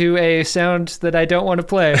me into a sound that I don't want to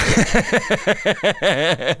play.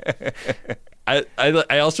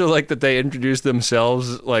 I also like that they introduced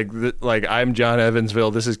themselves like I'm John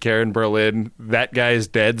Evansville. This is Karen Berlin. That guy is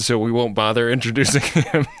dead, so we won't bother introducing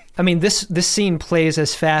him. I mean, this scene plays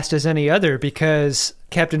as fast as any other because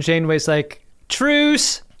Captain Janeway's like,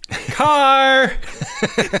 truce, car.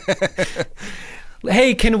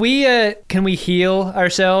 Hey, can we heal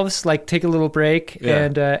ourselves? Like take a little break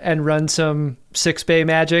and run some sick-bay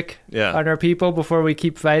magic on our people before we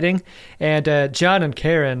keep fighting. And John and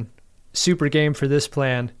Karen, super game for this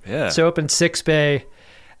plan. Yeah. So up in sick-bay,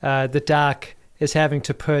 the doc is having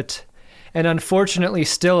to put an unfortunately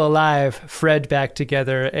still alive Fred back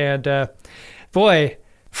together. And boy,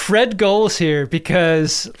 Fred goals here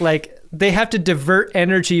because like they have to divert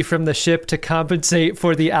energy from the ship to compensate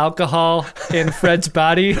for the alcohol in Fred's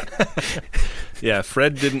body. Yeah,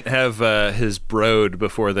 Fred didn't have his broad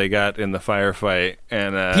before they got in the firefight.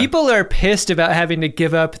 And people are pissed about having to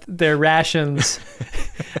give up their rations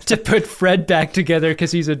to put Fred back together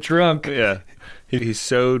because he's a drunk. Yeah, he's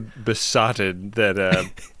so besotted that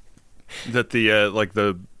that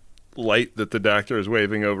the light that the doctor is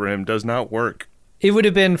waving over him does not work. It would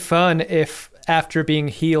have been fun if after being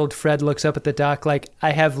healed, Fred looks up at the doc like,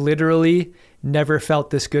 I have literally never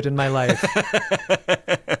felt this good in my life.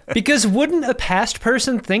 Because wouldn't a past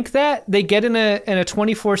person think that? They get in a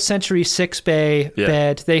 24th century sick-bay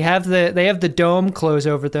bed. They have the dome close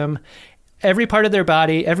over them. Every part of their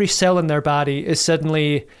body, every cell in their body is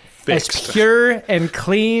suddenly fixed, as pure and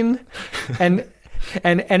clean and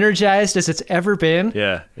energized as it's ever been.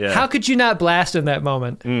 Yeah. How could you not blast in that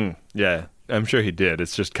moment? Yeah. I'm sure he did.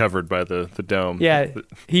 It's just covered by the dome. Yeah,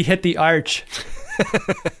 he hit the arch.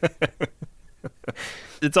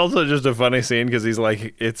 It's also just a funny scene because he's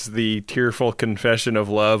like, it's the tearful confession of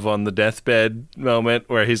love on the deathbed moment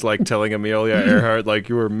where he's like telling Amelia Earhart, like,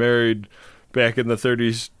 you were married back in the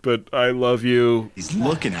 30s, but I love you. He's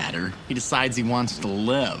looking at her. He decides he wants to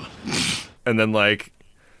live. And then like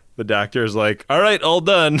the doctor's like, all right, all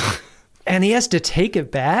done. And he has to take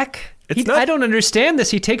it back? I don't understand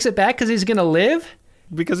this. He takes it back because he's going to live?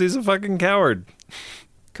 Because he's a fucking coward.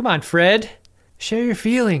 Come on, Fred. Share your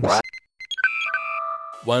feelings.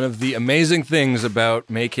 One of the amazing things about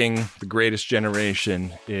making The Greatest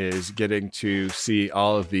Generation is getting to see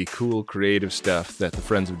all of the cool, creative stuff that the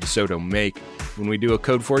Friends of DeSoto make when we do a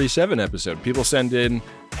Code 47 episode. People send in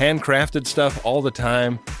handcrafted stuff all the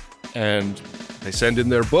time, and they send in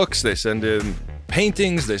their books, they send in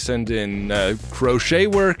paintings, they send in crochet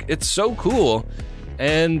work. It's so cool.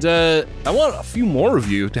 And I want a few more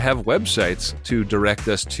of you to have websites to direct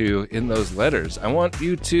us to in those letters. I want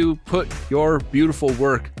you to put your beautiful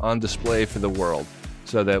work on display for the world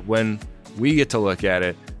so that when we get to look at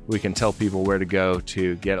it, we can tell people where to go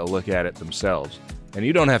to get a look at it themselves. And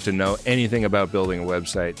you don't have to know anything about building a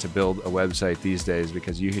website to build a website these days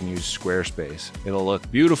because you can use Squarespace. It'll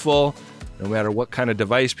look beautiful no matter what kind of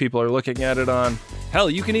device people are looking at it on. Hell,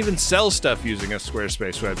 you can even sell stuff using a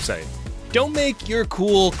Squarespace website. Don't make your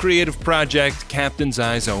cool creative project Captain's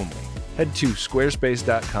Eyes only. Head to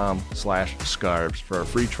squarespace.com/scarves for a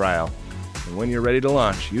free trial. And when you're ready to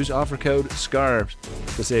launch, use offer code SCARVES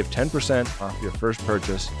to save 10% off your first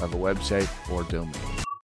purchase of a website or domain.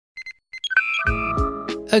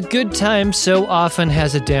 A good time so often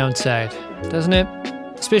has a downside, doesn't it?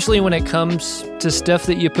 Especially when it comes to stuff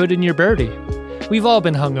that you put in your birdie. We've all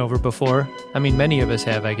been hungover before. I mean, many of us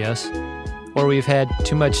have, I guess. Or we've had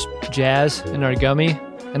too much jazz in our gummy.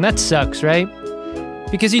 And that sucks, right?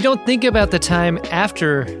 Because you don't think about the time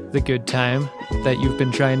after the good time that you've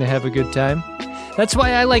been trying to have a good time. That's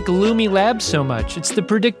why I like Lumi Labs so much. It's the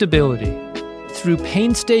predictability. Through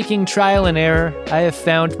painstaking trial and error, I have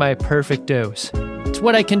found my perfect dose. It's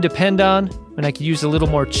what I can depend on when I could use a little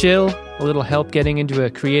more chill, a little help getting into a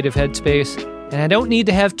creative headspace, and I don't need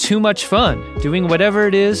to have too much fun doing whatever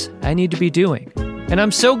it is I need to be doing. And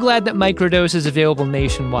I'm so glad that Microdose is available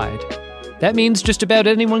nationwide. That means just about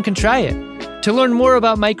anyone can try it. To learn more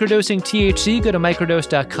about microdosing THC, go to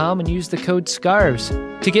microdose.com and use the code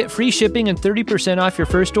SCARVES to get free shipping and 30% off your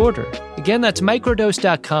first order. Again, that's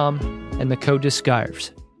microdose.com and the code is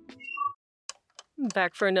SCARVES.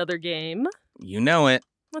 Back for another game. You know it.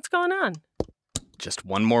 What's going on? Just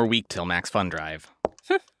one more week till Max Fun Drive.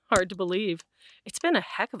 Hard to believe. It's been a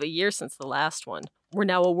heck of a year since the last one. We're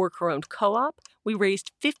now a worker-owned co-op. We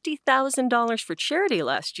raised $50,000 for charity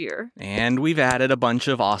last year. And we've added a bunch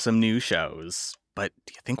of awesome new shows. But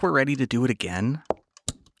do you think we're ready to do it again?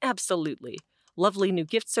 Absolutely. Lovely new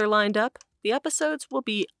gifts are lined up. The episodes will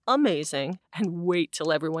be amazing, and wait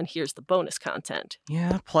till everyone hears the bonus content.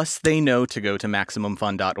 Yeah, plus they know to go to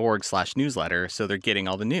MaximumFun.org/newsletter, so they're getting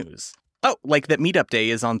all the news. Oh, like that meetup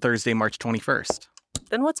day is on Thursday, March 21st.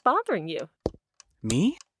 Then what's bothering you?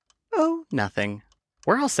 Me? Oh, nothing.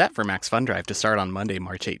 We're all set for Max Fun Drive to start on Monday,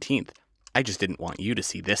 March 18th. I just didn't want you to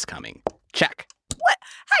see this coming. Check. What?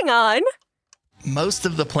 Hang on. Most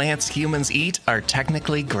of the plants humans eat are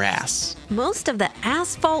technically grass. Most of the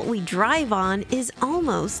asphalt we drive on is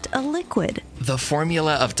almost a liquid. The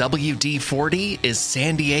formula of WD-40 is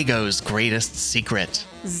San Diego's greatest secret.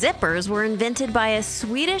 Zippers were invented by a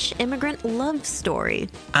Swedish immigrant love story.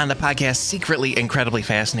 On the podcast Secretly Incredibly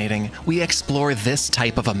Fascinating, we explore this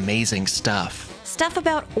type of amazing stuff. Stuff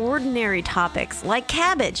about ordinary topics like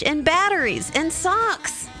cabbage and batteries and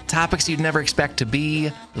socks. Topics you'd never expect to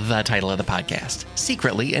be the title of the podcast.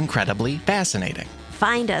 Secretly Incredibly Fascinating.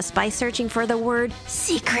 Find us by searching for the word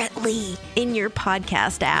secretly in your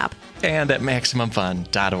podcast app. And at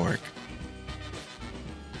MaximumFun.org.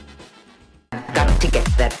 Got to get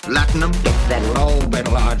that Platinum. Get that Low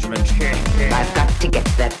metal enlargement. I've got to get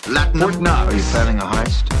that Platinum. What now? Are you planning a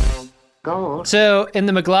heist? gold. So in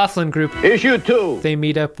the McLaughlin group, Issue 2, they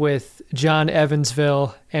meet up with John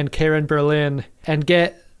Evansville and Karen Berlin and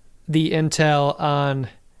get the intel on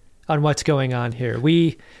what's going on here.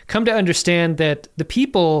 We come to understand that the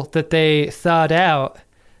people that they thawed out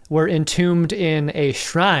were entombed in a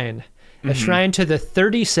shrine. A shrine to the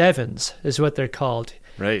 37s is what they're called.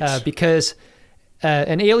 Right. Because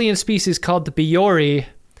an alien species called the VOY,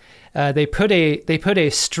 they put a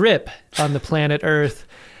strip on the planet Earth,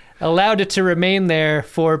 allowed it to remain there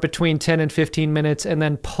for between 10 and 15 minutes, and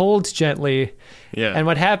then pulled gently. Yeah. And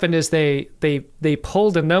what happened is they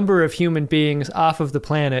pulled a number of human beings off of the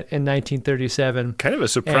planet in 1937. Kind of a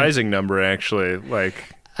surprising number, actually.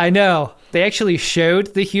 I know. They actually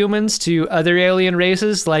showed the humans to other alien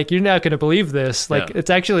races. Like, you're not going to believe this. It's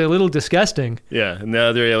actually a little disgusting. Yeah, and the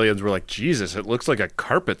other aliens were like, Jesus, it looks like a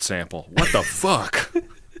carpet sample. What the fuck?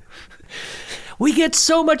 We get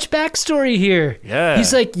so much backstory here. Yeah.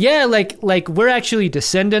 He's like, yeah, like we're actually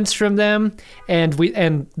descendants from them, and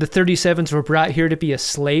the 37s were brought here to be a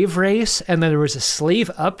slave race, and then there was a slave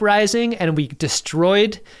uprising, and we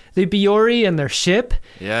destroyed the VOY and their ship.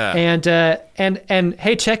 Yeah. And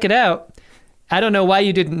hey, check it out. I don't know why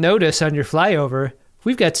you didn't notice on your flyover.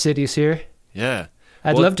 We've got cities here. Yeah.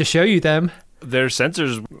 I'd love to show you them. Their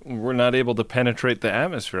sensors were not able to penetrate the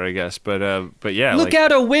atmosphere, I guess. But yeah. Look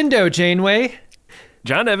out a window, Janeway.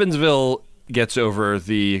 John Evansville gets over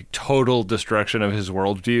the total destruction of his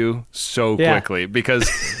worldview so quickly because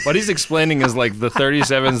what he's explaining is like the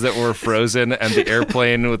 37s that were frozen and the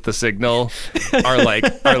airplane with the signal are like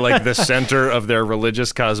the center of their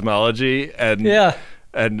religious cosmology.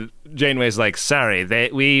 And Janeway's like, sorry,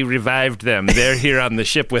 we revived them. They're here on the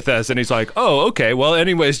ship with us. And he's like, oh, okay. Well,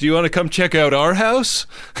 anyways, do you want to come check out our house?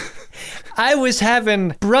 I was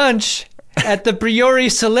having brunch at the Briori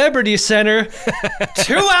Celebrity Center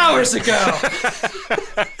 2 hours ago.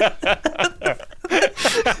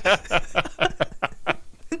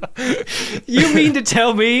 You mean to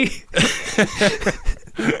tell me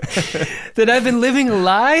that I've been living a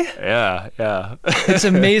lie? Yeah. It's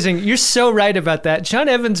amazing. You're so right about that. John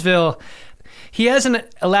Evansville, he has an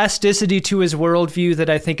elasticity to his worldview that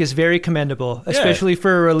I think is very commendable, especially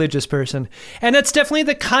for a religious person. And that's definitely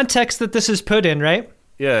the context that this is put in, right?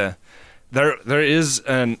 Yeah. There is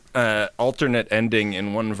an alternate ending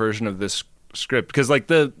in one version of this script because, like,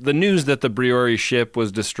 the news that the Briori ship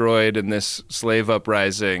was destroyed in this slave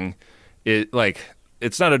uprising,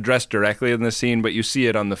 it's not addressed directly in the scene, but you see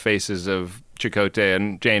it on the faces of Chakotay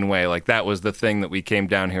and Janeway. Like, that was the thing that we came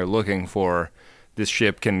down here looking for. This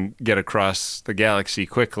ship can get across the galaxy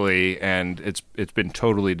quickly, and it's been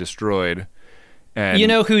totally destroyed. And you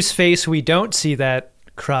know whose face we don't see that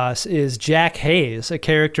cross is Jack Hayes, a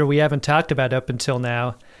character we haven't talked about up until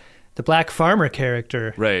now, the black farmer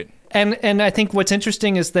character. Right. And I think what's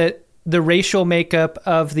interesting is that the racial makeup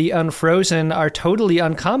of the Unfrozen are totally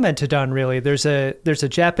uncommented on, really. There's a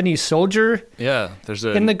Japanese soldier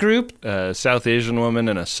in the group. A South Asian woman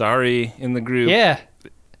and a Sari in the group. Yeah.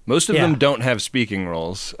 Most of them don't have speaking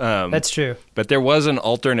roles. That's true. But there was an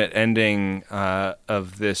alternate ending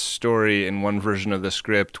of this story in one version of the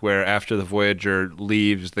script where after the Voyager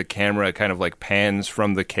leaves, the camera kind of like pans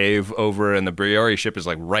from the cave over and the Briori ship is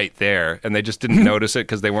like right there. And they just didn't notice it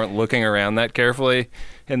because they weren't looking around that carefully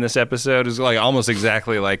in this episode. It's like almost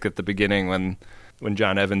exactly like at the beginning when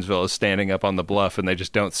John Evansville is standing up on the bluff and they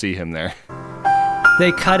just don't see him there.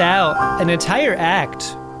 They cut out an entire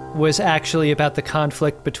act was actually about the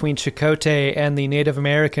conflict between Chakotay and the Native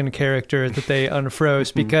American character that they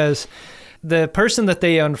unfroze, because the person that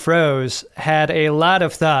they unfroze had a lot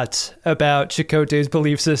of thoughts about Chakotay's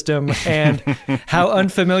belief system and how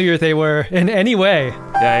unfamiliar they were in any way.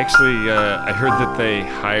 Yeah, actually, I heard that they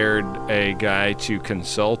hired a guy to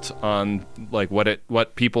consult on like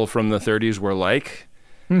what people from the 30s were like,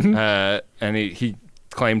 and he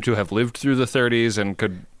claimed to have lived through the 30s and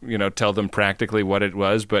could, tell them practically what it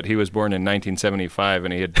was, but he was born in 1975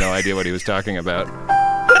 and he had no idea what he was talking about.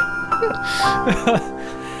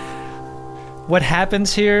 What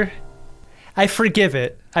happens here, I forgive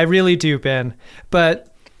it. I really do, Ben.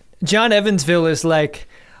 But John Evansville is like,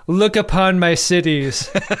 look upon my cities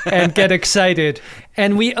and get excited.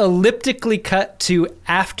 And we elliptically cut to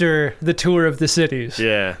after the tour of the cities.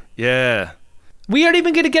 Yeah. We aren't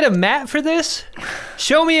even going to get a mat for this?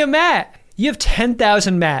 Show me a mat. You have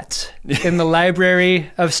 10,000 mats in the library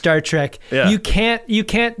of Star Trek. Yeah. You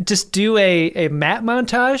can't just do a mat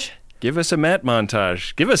montage? Give us a mat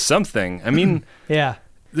montage. Give us something. I mean, yeah.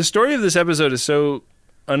 The story of this episode is so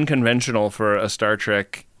unconventional for a Star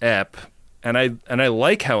Trek ep, and I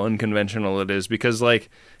like how unconventional it is, because like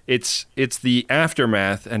it's the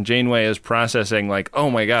aftermath, and Janeway is processing like, oh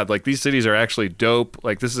my god, like these cities are actually dope.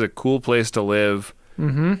 Like this is a cool place to live.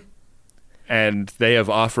 Mm-hmm. And they have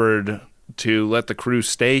offered to let the crew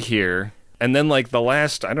stay here. And then like the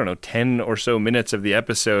last, 10 or so minutes of the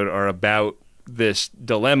episode are about this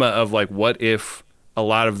dilemma of like, what if a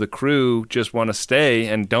lot of the crew just want to stay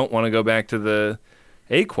and don't want to go back to the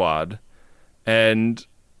A-Quad? And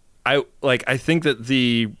I think that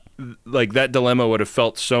that dilemma would have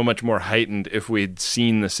felt so much more heightened if we'd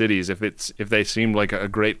seen the cities, if they seemed like a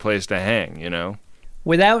great place to hang,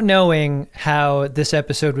 Without knowing how this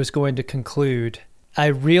episode was going to conclude, I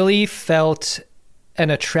really felt an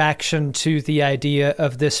attraction to the idea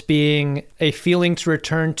of this being a feeling to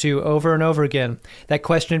return to over and over again. That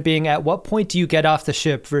question being, at what point do you get off the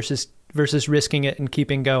ship versus risking it and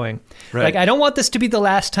keeping going? Right. Like, I don't want this to be the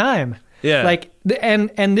last time. Yeah. Like,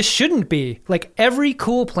 and this shouldn't be. Like, every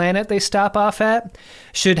cool planet they stop off at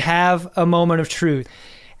should have a moment of truth.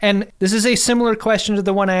 And this is a similar question to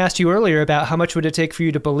the one I asked you earlier about how much would it take for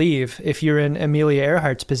you to believe if you're in Amelia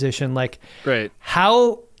Earhart's position. Like, right.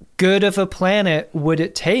 How good of a planet would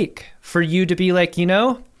it take for you to be like,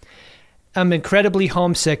 I'm incredibly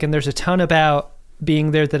homesick and there's a ton about being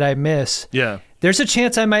there that I miss. Yeah. There's a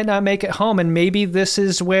chance I might not make it home, and maybe this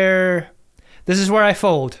is where I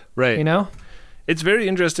fold. Right. It's very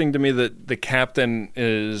interesting to me that the captain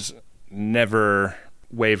is never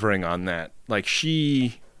wavering on that. Like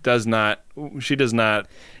she does not.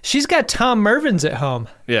 She's got Tom Mervyn's at home.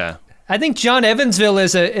 Yeah. I think John Evansville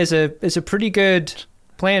is a pretty good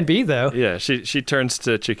plan B, though. Yeah, she turns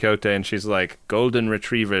to Chakotay and she's like, golden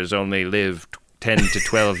retrievers only live 10 to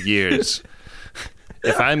 12 years.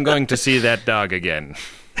 If I'm going to see that dog again,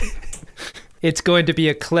 it's going to be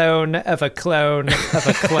a clone of a clone of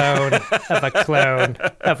a clone of a clone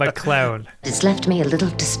of a clone. It's left me a little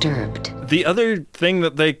disturbed. The other thing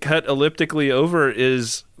that they cut elliptically over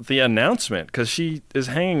is the announcement, because she is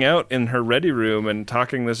hanging out in her ready room and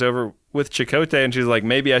talking this over with Chakotay, and she's like,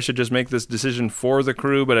 maybe I should just make this decision for the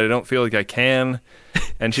crew, but I don't feel like I can.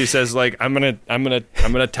 And she says, like, I'm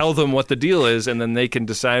gonna tell them what the deal is, and then they can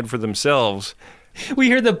decide for themselves. We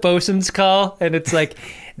hear the bosun's call, and it's like,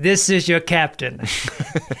 this is your captain.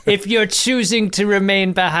 If you're choosing to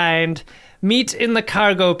remain behind, meet in the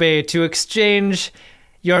cargo bay to exchange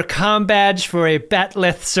your comm badge for a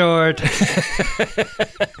batleth sword.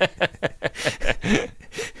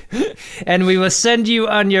 And we will send you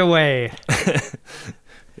on your way.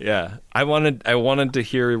 Yeah. I wanted to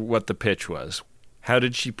hear what the pitch was. How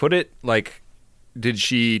did she put it? Like, did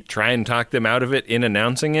she try and talk them out of it in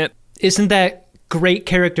announcing it? Isn't that great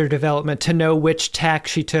character development to know which tack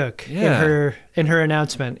she took in her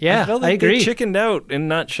announcement? Yeah, I felt like agree. They chickened out in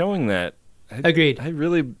not showing that. Agreed. I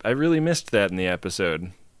really missed that in the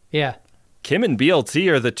episode. Yeah. Kim and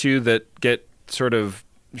BLT are the two that get sort of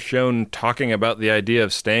shown talking about the idea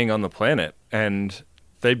of staying on the planet, and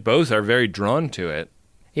they both are very drawn to it.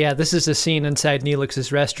 Yeah, this is a scene inside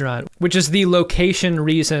Neelix's restaurant, which is the location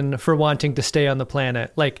reason for wanting to stay on the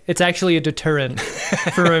planet. Like, it's actually a deterrent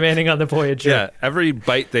for remaining on the Voyager. Yeah, every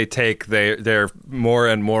bite they take, they're more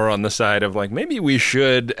and more on the side of, like, maybe we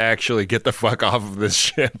should actually get the fuck off of this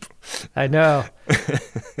ship. I know.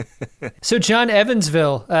 So, John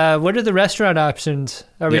Evansville, what are the restaurant options?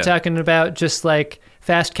 Are we talking about just, like,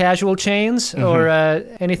 fast casual chains or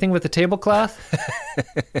anything with a tablecloth?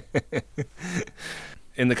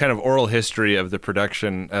 in the kind of oral history of the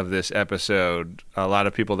production of this episode, a lot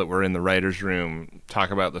of people that were in the writer's room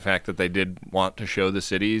talk about the fact that they did want to show the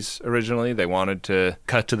cities originally. They wanted to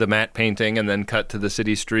cut to the matte painting and then cut to the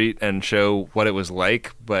city street and show what it was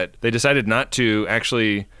like, but they decided not to,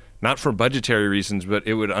 actually, not for budgetary reasons, but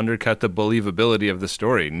it would undercut the believability of the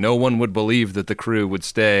story. No one would believe that the crew would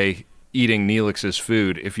stay eating Neelix's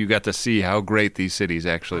food if you got to see how great these cities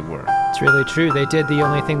actually were. It's really true. They did the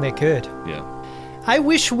only thing they could. Yeah. I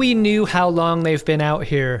wish we knew how long they've been out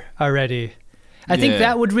here already. I think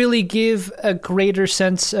that would really give a greater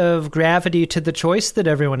sense of gravity to the choice that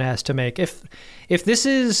everyone has to make. If this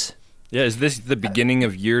is... Yeah, is this the beginning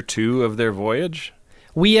of year 2 of their voyage?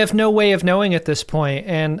 We have no way of knowing at this point,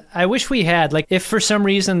 and I wish we had. Like, if for some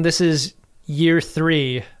reason this is year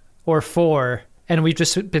 3 or 4, and we've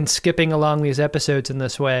just been skipping along these episodes in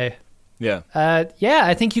this way. Yeah.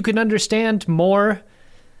 I think you can understand more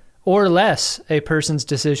or less a person's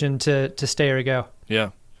decision to stay or go. Yeah.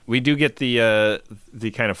 We do get the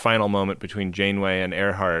kind of final moment between Janeway and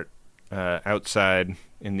Earhart outside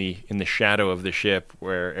in the shadow of the ship,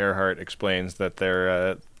 where Earhart explains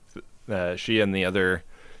that she and the other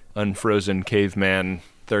unfrozen caveman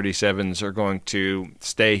 37s are going to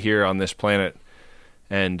stay here on this planet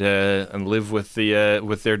and live with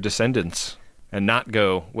their descendants and not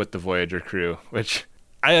go with the Voyager crew, which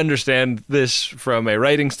I understand this from a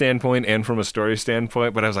writing standpoint and from a story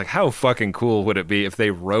standpoint, but I was like, how fucking cool would it be if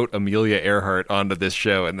they wrote Amelia Earhart onto this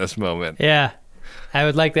show in this moment? Yeah, I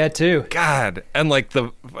would like that too. God, and like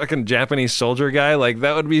the fucking Japanese soldier guy, like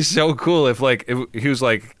that would be so cool if he was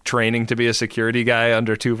like training to be a security guy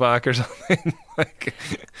under Tuvok or something.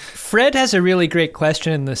 Fred has a really great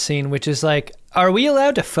question in this scene, which is like, are we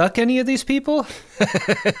allowed to fuck any of these people?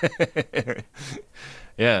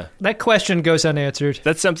 Yeah. That question goes unanswered.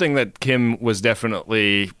 That's something that Kim was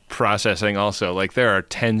definitely processing also. Like, there are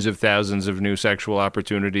tens of thousands of new sexual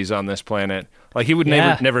opportunities on this planet. Like, he would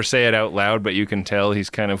never say it out loud, but you can tell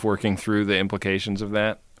he's kind of working through the implications of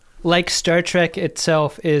that. Like Star Trek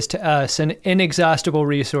itself is to us an inexhaustible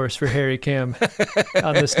resource for Harry Kim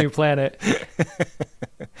on this new planet.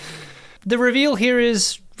 The reveal here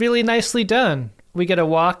is really nicely done. We get a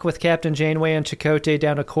walk with Captain Janeway and Chakotay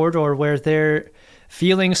down a corridor where they're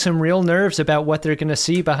feeling some real nerves about what they're going to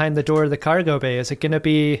see behind the door of the cargo bay. Is it going to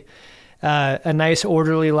be a nice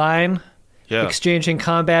orderly line, exchanging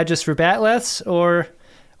comm badges for batleths, or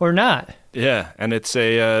not? Yeah, and it's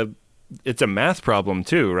a math problem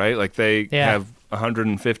too, right? Like they have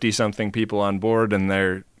 150 something people on board, and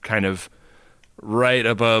they're kind of right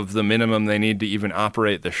above the minimum they need to even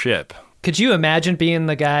operate the ship. Could you imagine being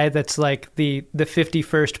the guy that's like the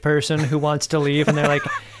 51st person who wants to leave, and they're like,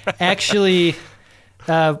 actually,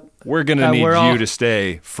 we're going to need you to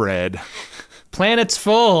stay, Fred. Planet's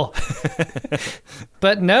full.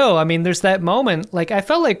 But no, I mean, there's that moment. Like, I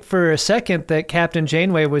felt like for a second that Captain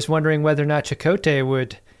Janeway was wondering whether or not Chakotay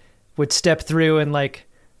would step through and like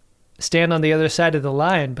stand on the other side of the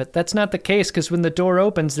line, but that's not the case, because when the door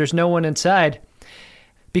opens, there's no one inside.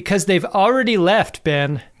 Because they've already left,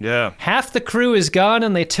 Ben. Yeah. Half the crew is gone,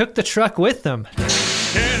 and they took the truck with them.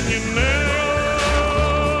 Can you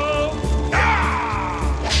narrow?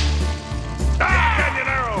 Can you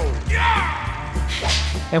narrow?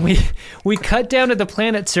 And we cut down to the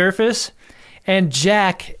planet's surface, and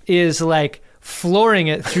Jack is like flooring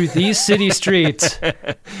it through these city streets,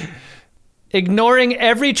 ignoring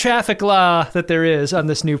every traffic law that there is on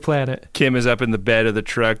this new planet. Kim is up in the bed of the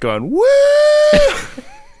truck going, woo!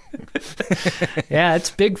 Yeah, it's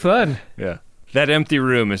big fun. Yeah. That empty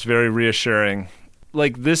room is very reassuring.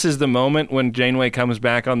 Like, this is the moment when Janeway comes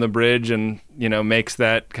back on the bridge and, makes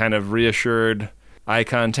that kind of reassured eye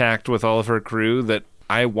contact with all of her crew that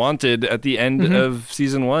I wanted at the end of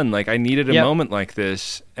season 1. Like, I needed a moment like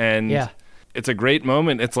this. And it's a great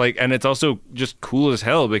moment. It's like, and it's also just cool as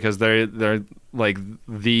hell, because they're like,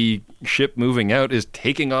 the ship moving out is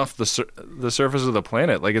taking off the surface of the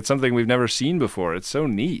planet. Like, it's something we've never seen before. It's so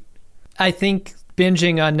neat. I think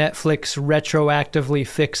binging on Netflix retroactively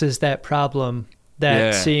fixes that problem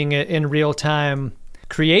that seeing it in real time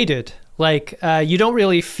created. Like, you don't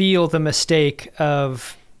really feel the mistake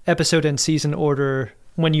of episode and season order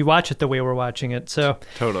when you watch it the way we're watching it. So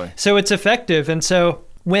totally. So it's effective. And so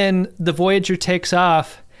when the Voyager takes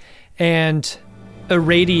off and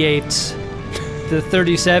irradiates the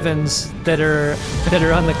 37s that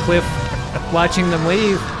are on the cliff watching them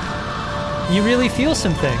leave, you really feel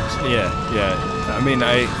some things. Yeah. I mean,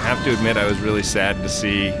 I have to admit, I was really sad to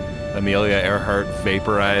see Amelia Earhart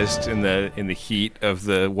vaporized in the heat of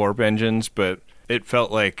the warp engines, but it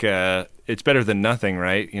felt like it's better than nothing,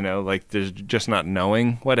 right? Like, there's just not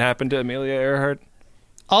knowing what happened to Amelia Earhart.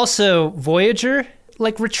 Also, Voyager,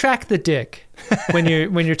 like, retract the dick when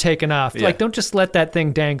you're taking off. Yeah. Like, don't just let that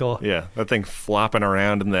thing dangle. Yeah, that thing flopping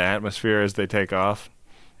around in the atmosphere as they take off.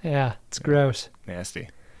 Yeah, it's gross. Nasty.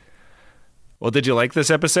 Well, did you like this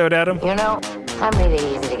episode, Adam? You know, I'm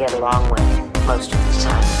really easy to get along with most of the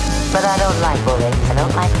time. But I don't like bullying, I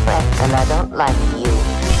don't like threats, and I don't like you.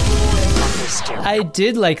 I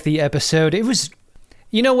did like the episode. It was,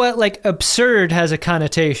 you know what, like, absurd has a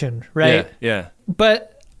connotation, right? Yeah.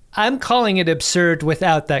 But I'm calling it absurd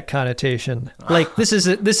without that connotation. Like, this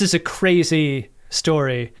is a crazy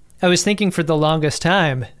story. I was thinking for the longest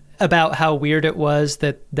time about how weird it was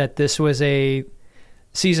that this was a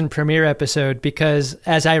season premiere episode, because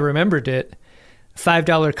as I remembered it,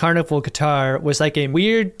 $5 Carnival Guitar was like a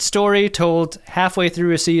weird story told halfway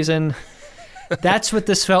through a season. That's what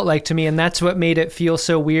this felt like to me, and that's what made it feel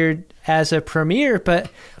so weird as a premiere.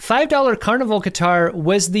 But $5 Carnival Guitar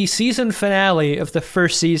was the season finale of the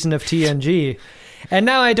first season of TNG. And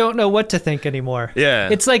now I don't know what to think anymore. Yeah.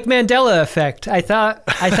 It's like Mandela effect. I thought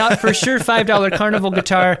for sure $5 Carnival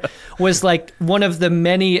Guitar was like one of the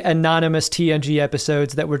many anonymous TNG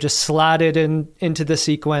episodes that were just slotted into the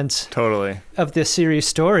sequence of this series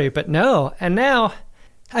story. But no. And now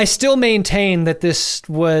I still maintain that this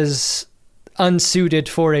was unsuited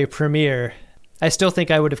for a premiere. I still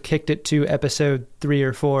think I would have kicked it to episode 3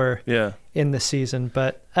 or 4 in the season.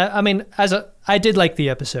 But I mean, I did like the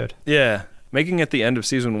episode. Yeah. Making it the end of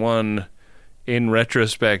season 1, in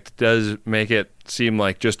retrospect, does make it seem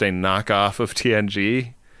like just a knockoff of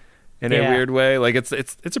TNG in a weird way. Like it's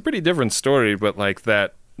a pretty different story, but like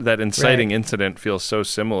that inciting incident feels so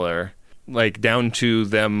similar. Like down to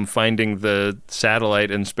them finding the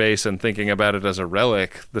satellite in space and thinking about it as a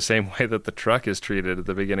relic, the same way that the truck is treated at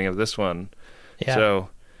the beginning of this one. Yeah. So,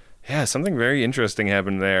 yeah, something very interesting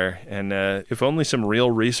happened there. And if only some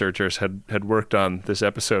real researchers had worked on this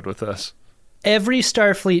episode with us. Every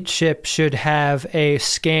Starfleet ship should have a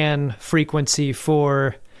scan frequency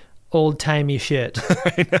for old-timey shit.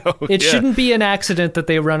 I know. It shouldn't be an accident that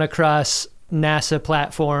they run across NASA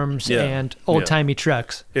platforms and old-timey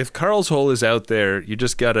trucks. If Carl's Hole is out there, you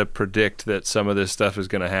just got to predict that some of this stuff is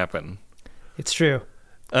going to happen. It's true.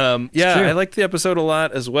 True. I liked the episode a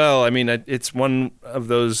lot as well. I mean, it's one of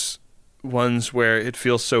those ones where it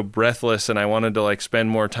feels so breathless, and I wanted to like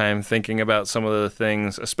spend more time thinking about some of the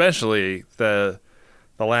things, especially the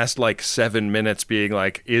last like 7 minutes being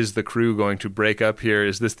like, is the crew going to break up here?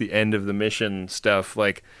 Is this the end of the mission stuff?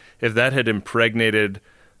 Like, if that had impregnated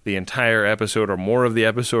the entire episode or more of the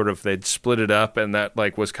episode, if they'd split it up and that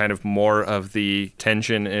like was kind of more of the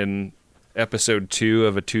tension in episode 2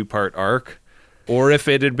 of a 2-part arc. Or if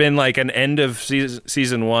it had been like an end of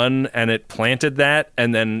season 1 and it planted that,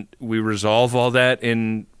 and then we resolve all that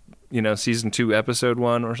in, season 2, episode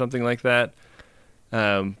 1 or something like that.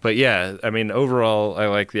 But yeah, I mean, overall, I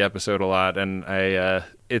like the episode a lot, and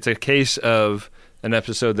it's a case of an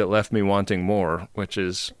episode that left me wanting more, which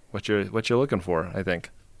is what you're looking for, I think.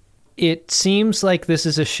 It seems like this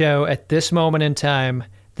is a show at this moment in time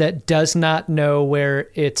that does not know where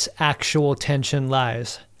its actual tension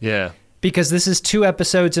lies. Yeah. Because this is 2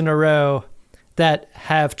 episodes in a row that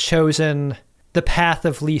have chosen the path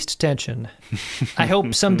of least tension. I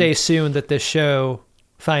hope someday soon that this show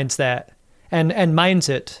finds that and mines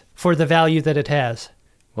it for the value that it has.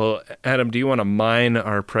 Well, Adam, do you want to mine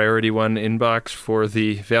our Priority 1 inbox for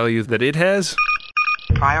the value that it has?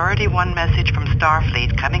 Priority 1 message from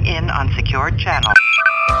Starfleet coming in on secured channel.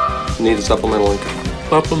 Need a supplemental income.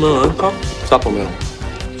 Supplemental income?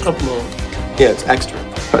 Supplemental. Yeah, it's extra.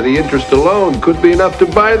 The interest alone could be enough to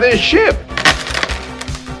buy this ship.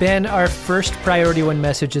 Ben, our first Priority 1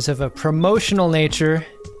 message is of a promotional nature.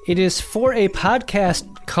 It is for a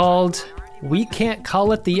podcast called We Can't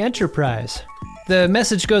Call It the Enterprise. The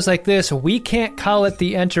message goes like this: We Can't Call It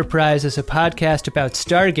the Enterprise is a podcast about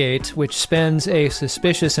Stargate, which spends a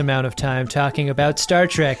suspicious amount of time talking about Star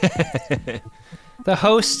Trek. The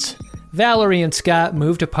hosts, Valerie and Scott,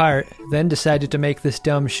 moved apart, then decided to make this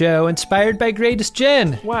dumb show inspired by Greatest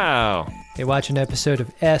Gen. Wow. They watch an episode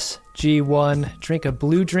of SG1, drink a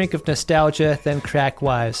blue drink of nostalgia, then crack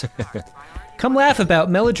wise. Come laugh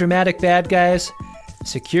about melodramatic bad guys,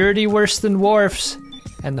 security worse than Worf's,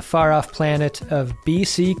 and the far-off planet of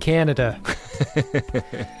BC, Canada.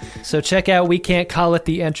 So check out We Can't Call It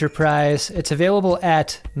the Enterprise. It's available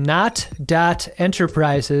at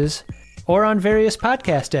not.enterprises or on various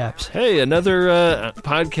podcast apps. Hey, another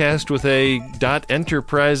podcast with a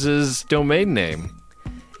 .enterprises domain name.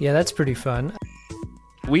 Yeah, that's pretty fun.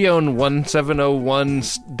 We own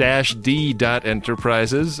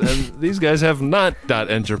 1701-D.enterprises, and these guys have not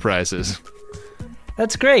 .enterprises.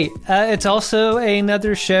 That's great. It's also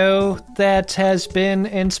another show that has been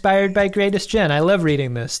inspired by Greatest Gen. I love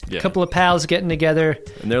reading this. Yeah. A couple of pals getting together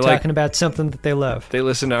and they're talking about something that they love. They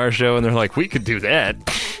listen to our show and they're like, we could do that.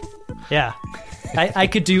 Yeah. I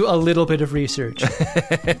could do a little bit of research.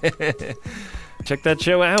 Check that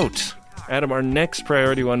show out. Adam, our next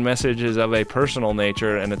Priority One message is of a personal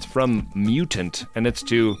nature, and it's from Mutant, and it's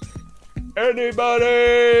to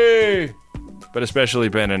anybody, but especially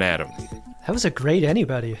Ben and Adam. That was a great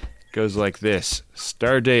anybody. Goes like this.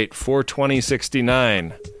 Stardate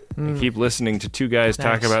 42069. I keep listening to two guys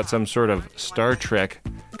talk about some sort of Star Trek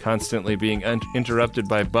constantly being interrupted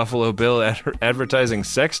by Buffalo Bill advertising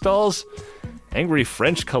sex dolls, angry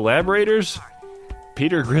French collaborators,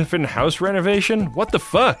 Peter Griffin house renovation. What the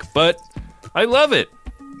fuck? But I love it.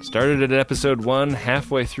 Started at episode 1,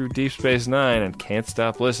 halfway through Deep Space Nine, and can't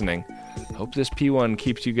stop listening. Hope this P1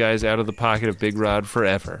 keeps you guys out of the pocket of Big Rod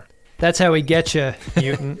forever. That's how we get you,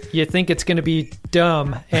 Mutant. You think it's going to be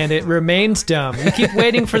dumb, and it remains dumb. You keep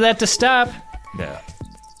waiting for that to stop. No.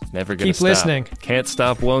 Never going to stop. Keep listening. Can't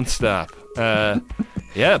stop, won't stop.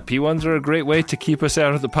 Yeah, P1s are a great way to keep us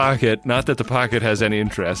out of the pocket. Not that the pocket has any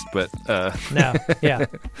interest, but... No, yeah.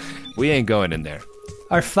 We ain't going in there.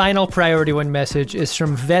 Our final Priority One message is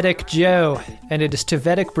from Vedic Joe, and it is to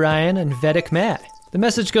Vedic Brian and Vedic Matt. The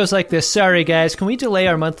message goes like this. Sorry, guys, can we delay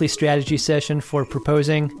our monthly strategy session for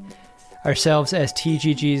proposing ourselves as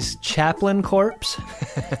TGG's chaplain corpse?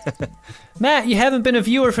 Matt, you haven't been a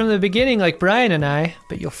viewer from the beginning like Brian and I,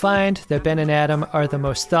 but you'll find that Ben and Adam are the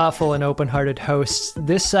most thoughtful and open-hearted hosts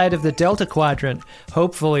this side of the Delta Quadrant.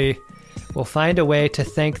 Hopefully, we'll find a way to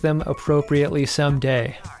thank them appropriately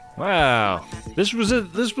someday. Wow. This was a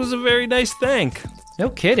very nice thank.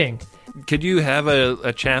 No kidding. Could you have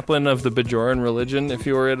a chaplain of the Bajoran religion if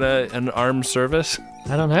you were in an armed service?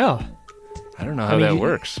 I don't know. I don't know how that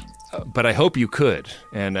works. But I hope you could.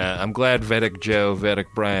 And I'm glad Vedic Joe, Vedic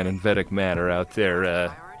Brian, and Vedic Matt are out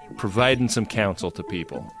there providing some counsel to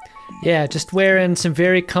people. Yeah, just wearing some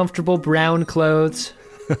very comfortable brown clothes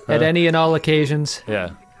at any and all occasions.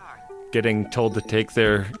 Yeah. Getting told to take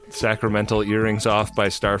their sacramental earrings off by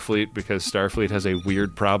Starfleet because Starfleet has a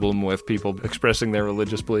weird problem with people expressing their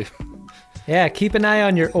religious belief. Yeah, keep an eye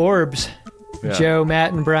on your orbs, yeah. Joe,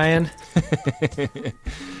 Matt, and Brian.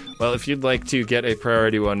 Well, if you'd like to get a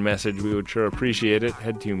Priority One message, we would sure appreciate it.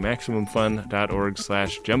 Head to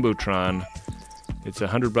MaximumFun.org/Jumbotron. It's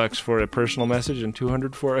 $100 for a personal message and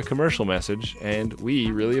 $200 for a commercial message, and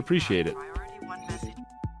we really appreciate it.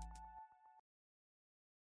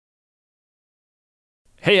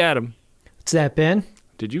 Hey, Adam. What's that, Ben?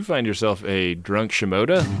 Did you find yourself a drunk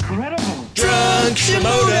Shimoda? Incredible. Drunk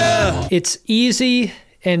Shimoda! It's easy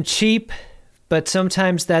and cheap, but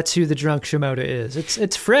sometimes that's who the drunk Shimoda is.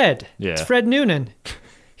 It's Fred. Yeah. It's Fred Noonan.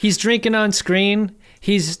 He's drinking on screen.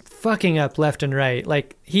 He's fucking up left and right.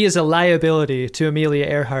 Like, he is a liability to Amelia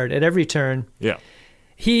Earhart at every turn. Yeah.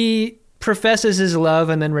 He professes his love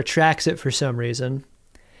and then retracts it for some reason.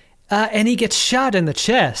 And he gets shot in the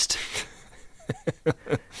chest.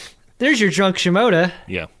 There's your drunk Shimoda.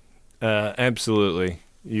 Yeah. Absolutely.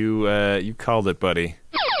 You called it, buddy.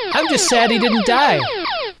 I'm just sad he didn't die.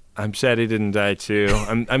 I'm sad he didn't die, too.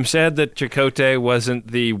 I'm sad that Chakotay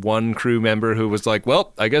wasn't the one crew member who was like,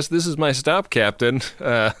 well, I guess this is my stop, Captain.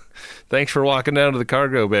 Thanks for walking down to the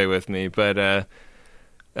cargo bay with me. But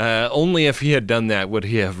only if he had done that would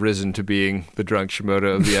he have risen to being the drunk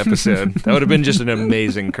Shimoda of the episode. That would have been just an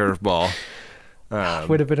amazing curveball.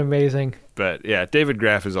 Would have been amazing. But, yeah, David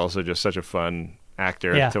Graff is also just such a fun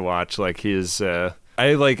actor to watch. Like, he's... I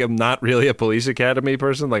am not really a Police Academy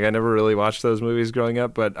person. Like, I never really watched those movies growing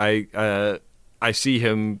up, but I see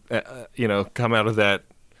him, come out of that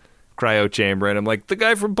cryo chamber, and I'm like, the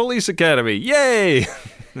guy from Police Academy, yay!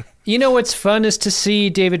 You know what's fun is to see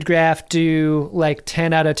David Graff do like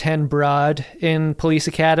 10 out of 10 broad in Police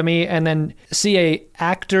Academy, and then see a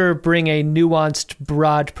actor bring a nuanced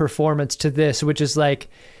broad performance to this, which is like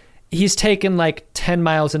he's taken like 10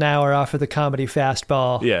 miles an hour off of the comedy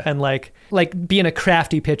fastball, and like being a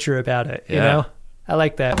crafty pitcher about it, you know? I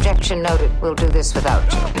like that. Objection noted. We'll do this without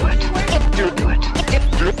you. Do it.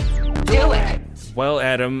 Do it. Well,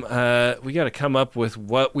 Adam, we got to come up with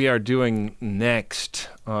what we are doing next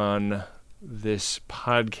on this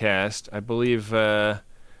podcast. I believe,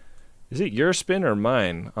 is it your spin or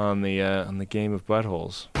mine on the game of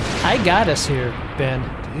buttholes? I got us here, Ben.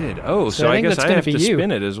 Did? Oh, so I guess I have to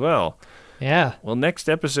spin it as well. Yeah. Well, next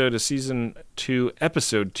episode is Season 2,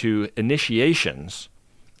 Episode 2, Initiations.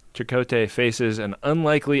 Chakotay faces an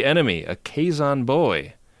unlikely enemy, a Kazon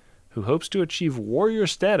boy, who hopes to achieve warrior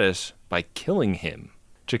status by killing him.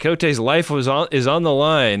 Chakotay's life is on the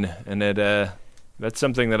line, and it That's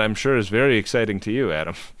something that I'm sure is very exciting to you,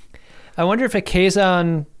 Adam. I wonder if a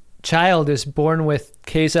Kazon child is born with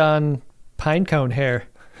Kazon pinecone hair.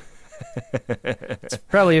 It's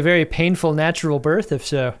probably a very painful natural birth, if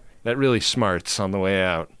so. That really smarts on the way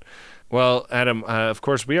out. Well, Adam, of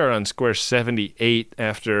course, we are on square 78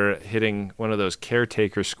 after hitting one of those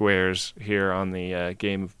caretaker squares here on the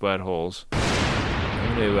Game of Buttholes.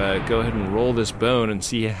 I'm going to go ahead and roll this bone and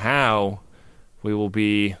see how we will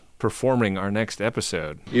be performing our next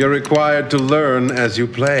episode. You're required to learn as you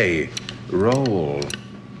play. Roll.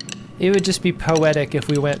 It would just be poetic if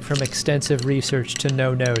we went from extensive research to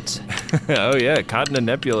no notes. Oh yeah, Cadna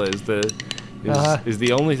Nebula is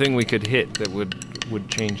the only thing we could hit that would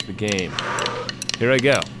change the game. Here I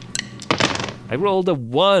go. I rolled a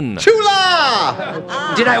 1.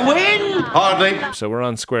 Chula! Did I win? Hardly. So we're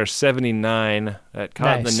on square 79. That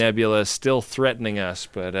Cadna Nice. Nebula is still threatening us,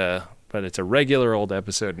 but it's a regular old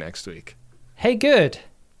episode next week. Hey, good.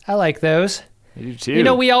 I like those. You too. You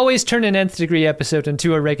know, we always turn an Nth Degree episode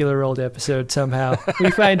into a regular old episode somehow. We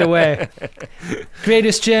find a way.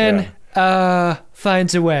 Greatest Gen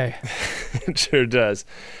finds a way. It sure does.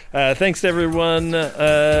 Thanks to everyone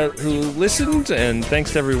who listened, and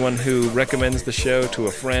thanks to everyone who recommends the show to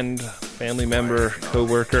a friend, family member,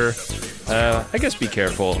 coworker. I guess be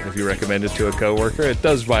careful if you recommend it to a coworker. It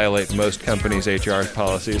does violate most companies' HR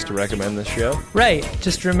policies to recommend this show. Right.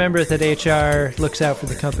 Just remember that HR looks out for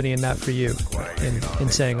the company and not for you in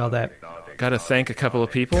saying all that. Got to thank a couple of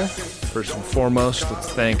people. First and foremost, let's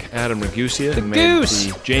thank Adam Ragusia, who made Goose!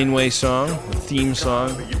 the Janeway song, the theme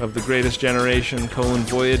song of The Greatest Generation,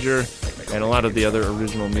 Voyager, and a lot of the other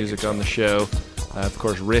original music on the show. Of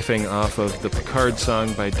course, riffing off of the Picard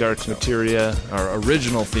song by Dark's Materia, our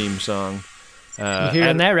original theme song. You're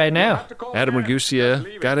hearing that right now. Adam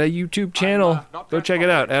Ragusia got a YouTube channel. Go check it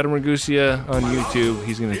out. Adam Ragusia on YouTube.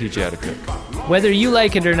 He's going to teach you how to cook. Whether you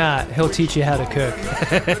like it or not, he'll teach you how to cook.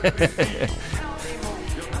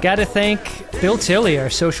 Gotta thank Bill Tilley, our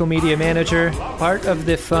social media manager. Part of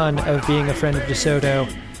the fun of being a friend of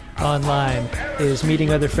DeSoto online is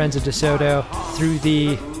meeting other friends of DeSoto through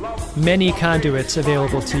the many conduits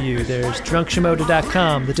available to you. There's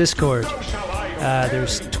drunkshimoda.com, the Discord.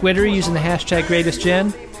 There's Twitter using the hashtag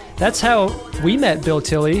GreatestGen. That's how we met Bill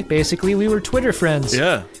Tilley. Basically, we were Twitter friends.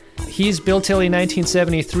 Yeah. He's Bill Tilley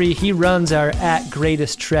 1973. He runs our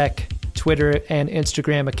 @GreatestTrek Twitter and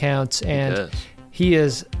Instagram accounts, and he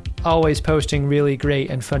is always posting really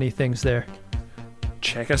great and funny things there.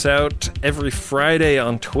 Check us out every Friday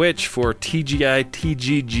on Twitch for TGI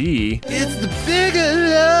TGG. It's the bigger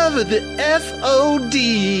love of the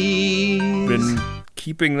FOD. Been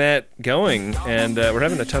keeping that going, and we're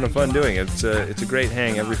having a ton of fun doing it. It's a great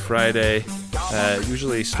hang every Friday.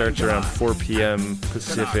 Usually starts around 4 p.m.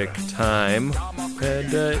 Pacific time,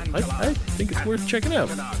 and I think it's worth checking out.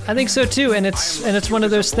 I think so too, and it's one of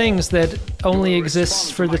those things that only exists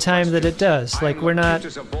for the time that it does. Like, we're not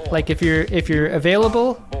like, if you're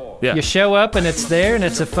available, you show up and it's there and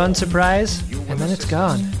it's a fun surprise, and then it's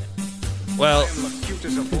gone. Well, I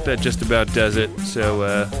think that just about does it.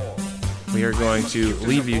 So we are going to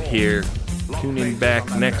leave you here. Tune in back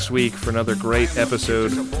next week for another great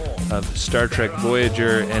episode of Star Trek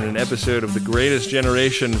Voyager and an episode of The Greatest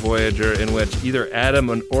Generation Voyager in which either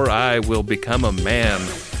Adam or I will become a man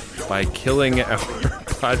by killing our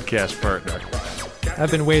podcast partner.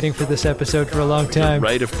 I've been waiting for this episode for a long time. The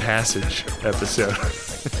rite of passage episode.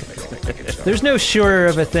 There's no surer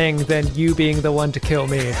of a thing than you being the one to kill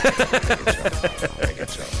me.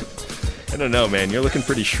 I don't know, man. You're looking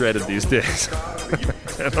pretty shredded these days.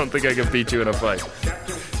 I don't think I can beat you in a fight.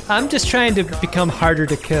 I'm just trying to become harder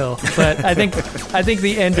to kill, but I think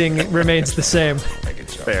the ending remains the same.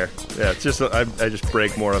 Fair. Yeah, it's just I just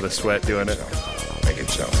break more of the sweat doing it. Make it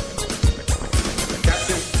so.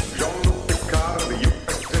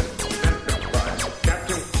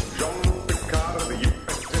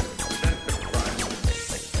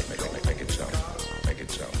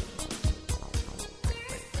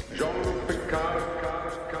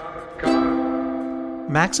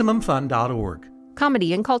 MaximumFun.org.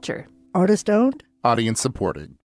 Comedy and culture. Artist owned. Audience supported.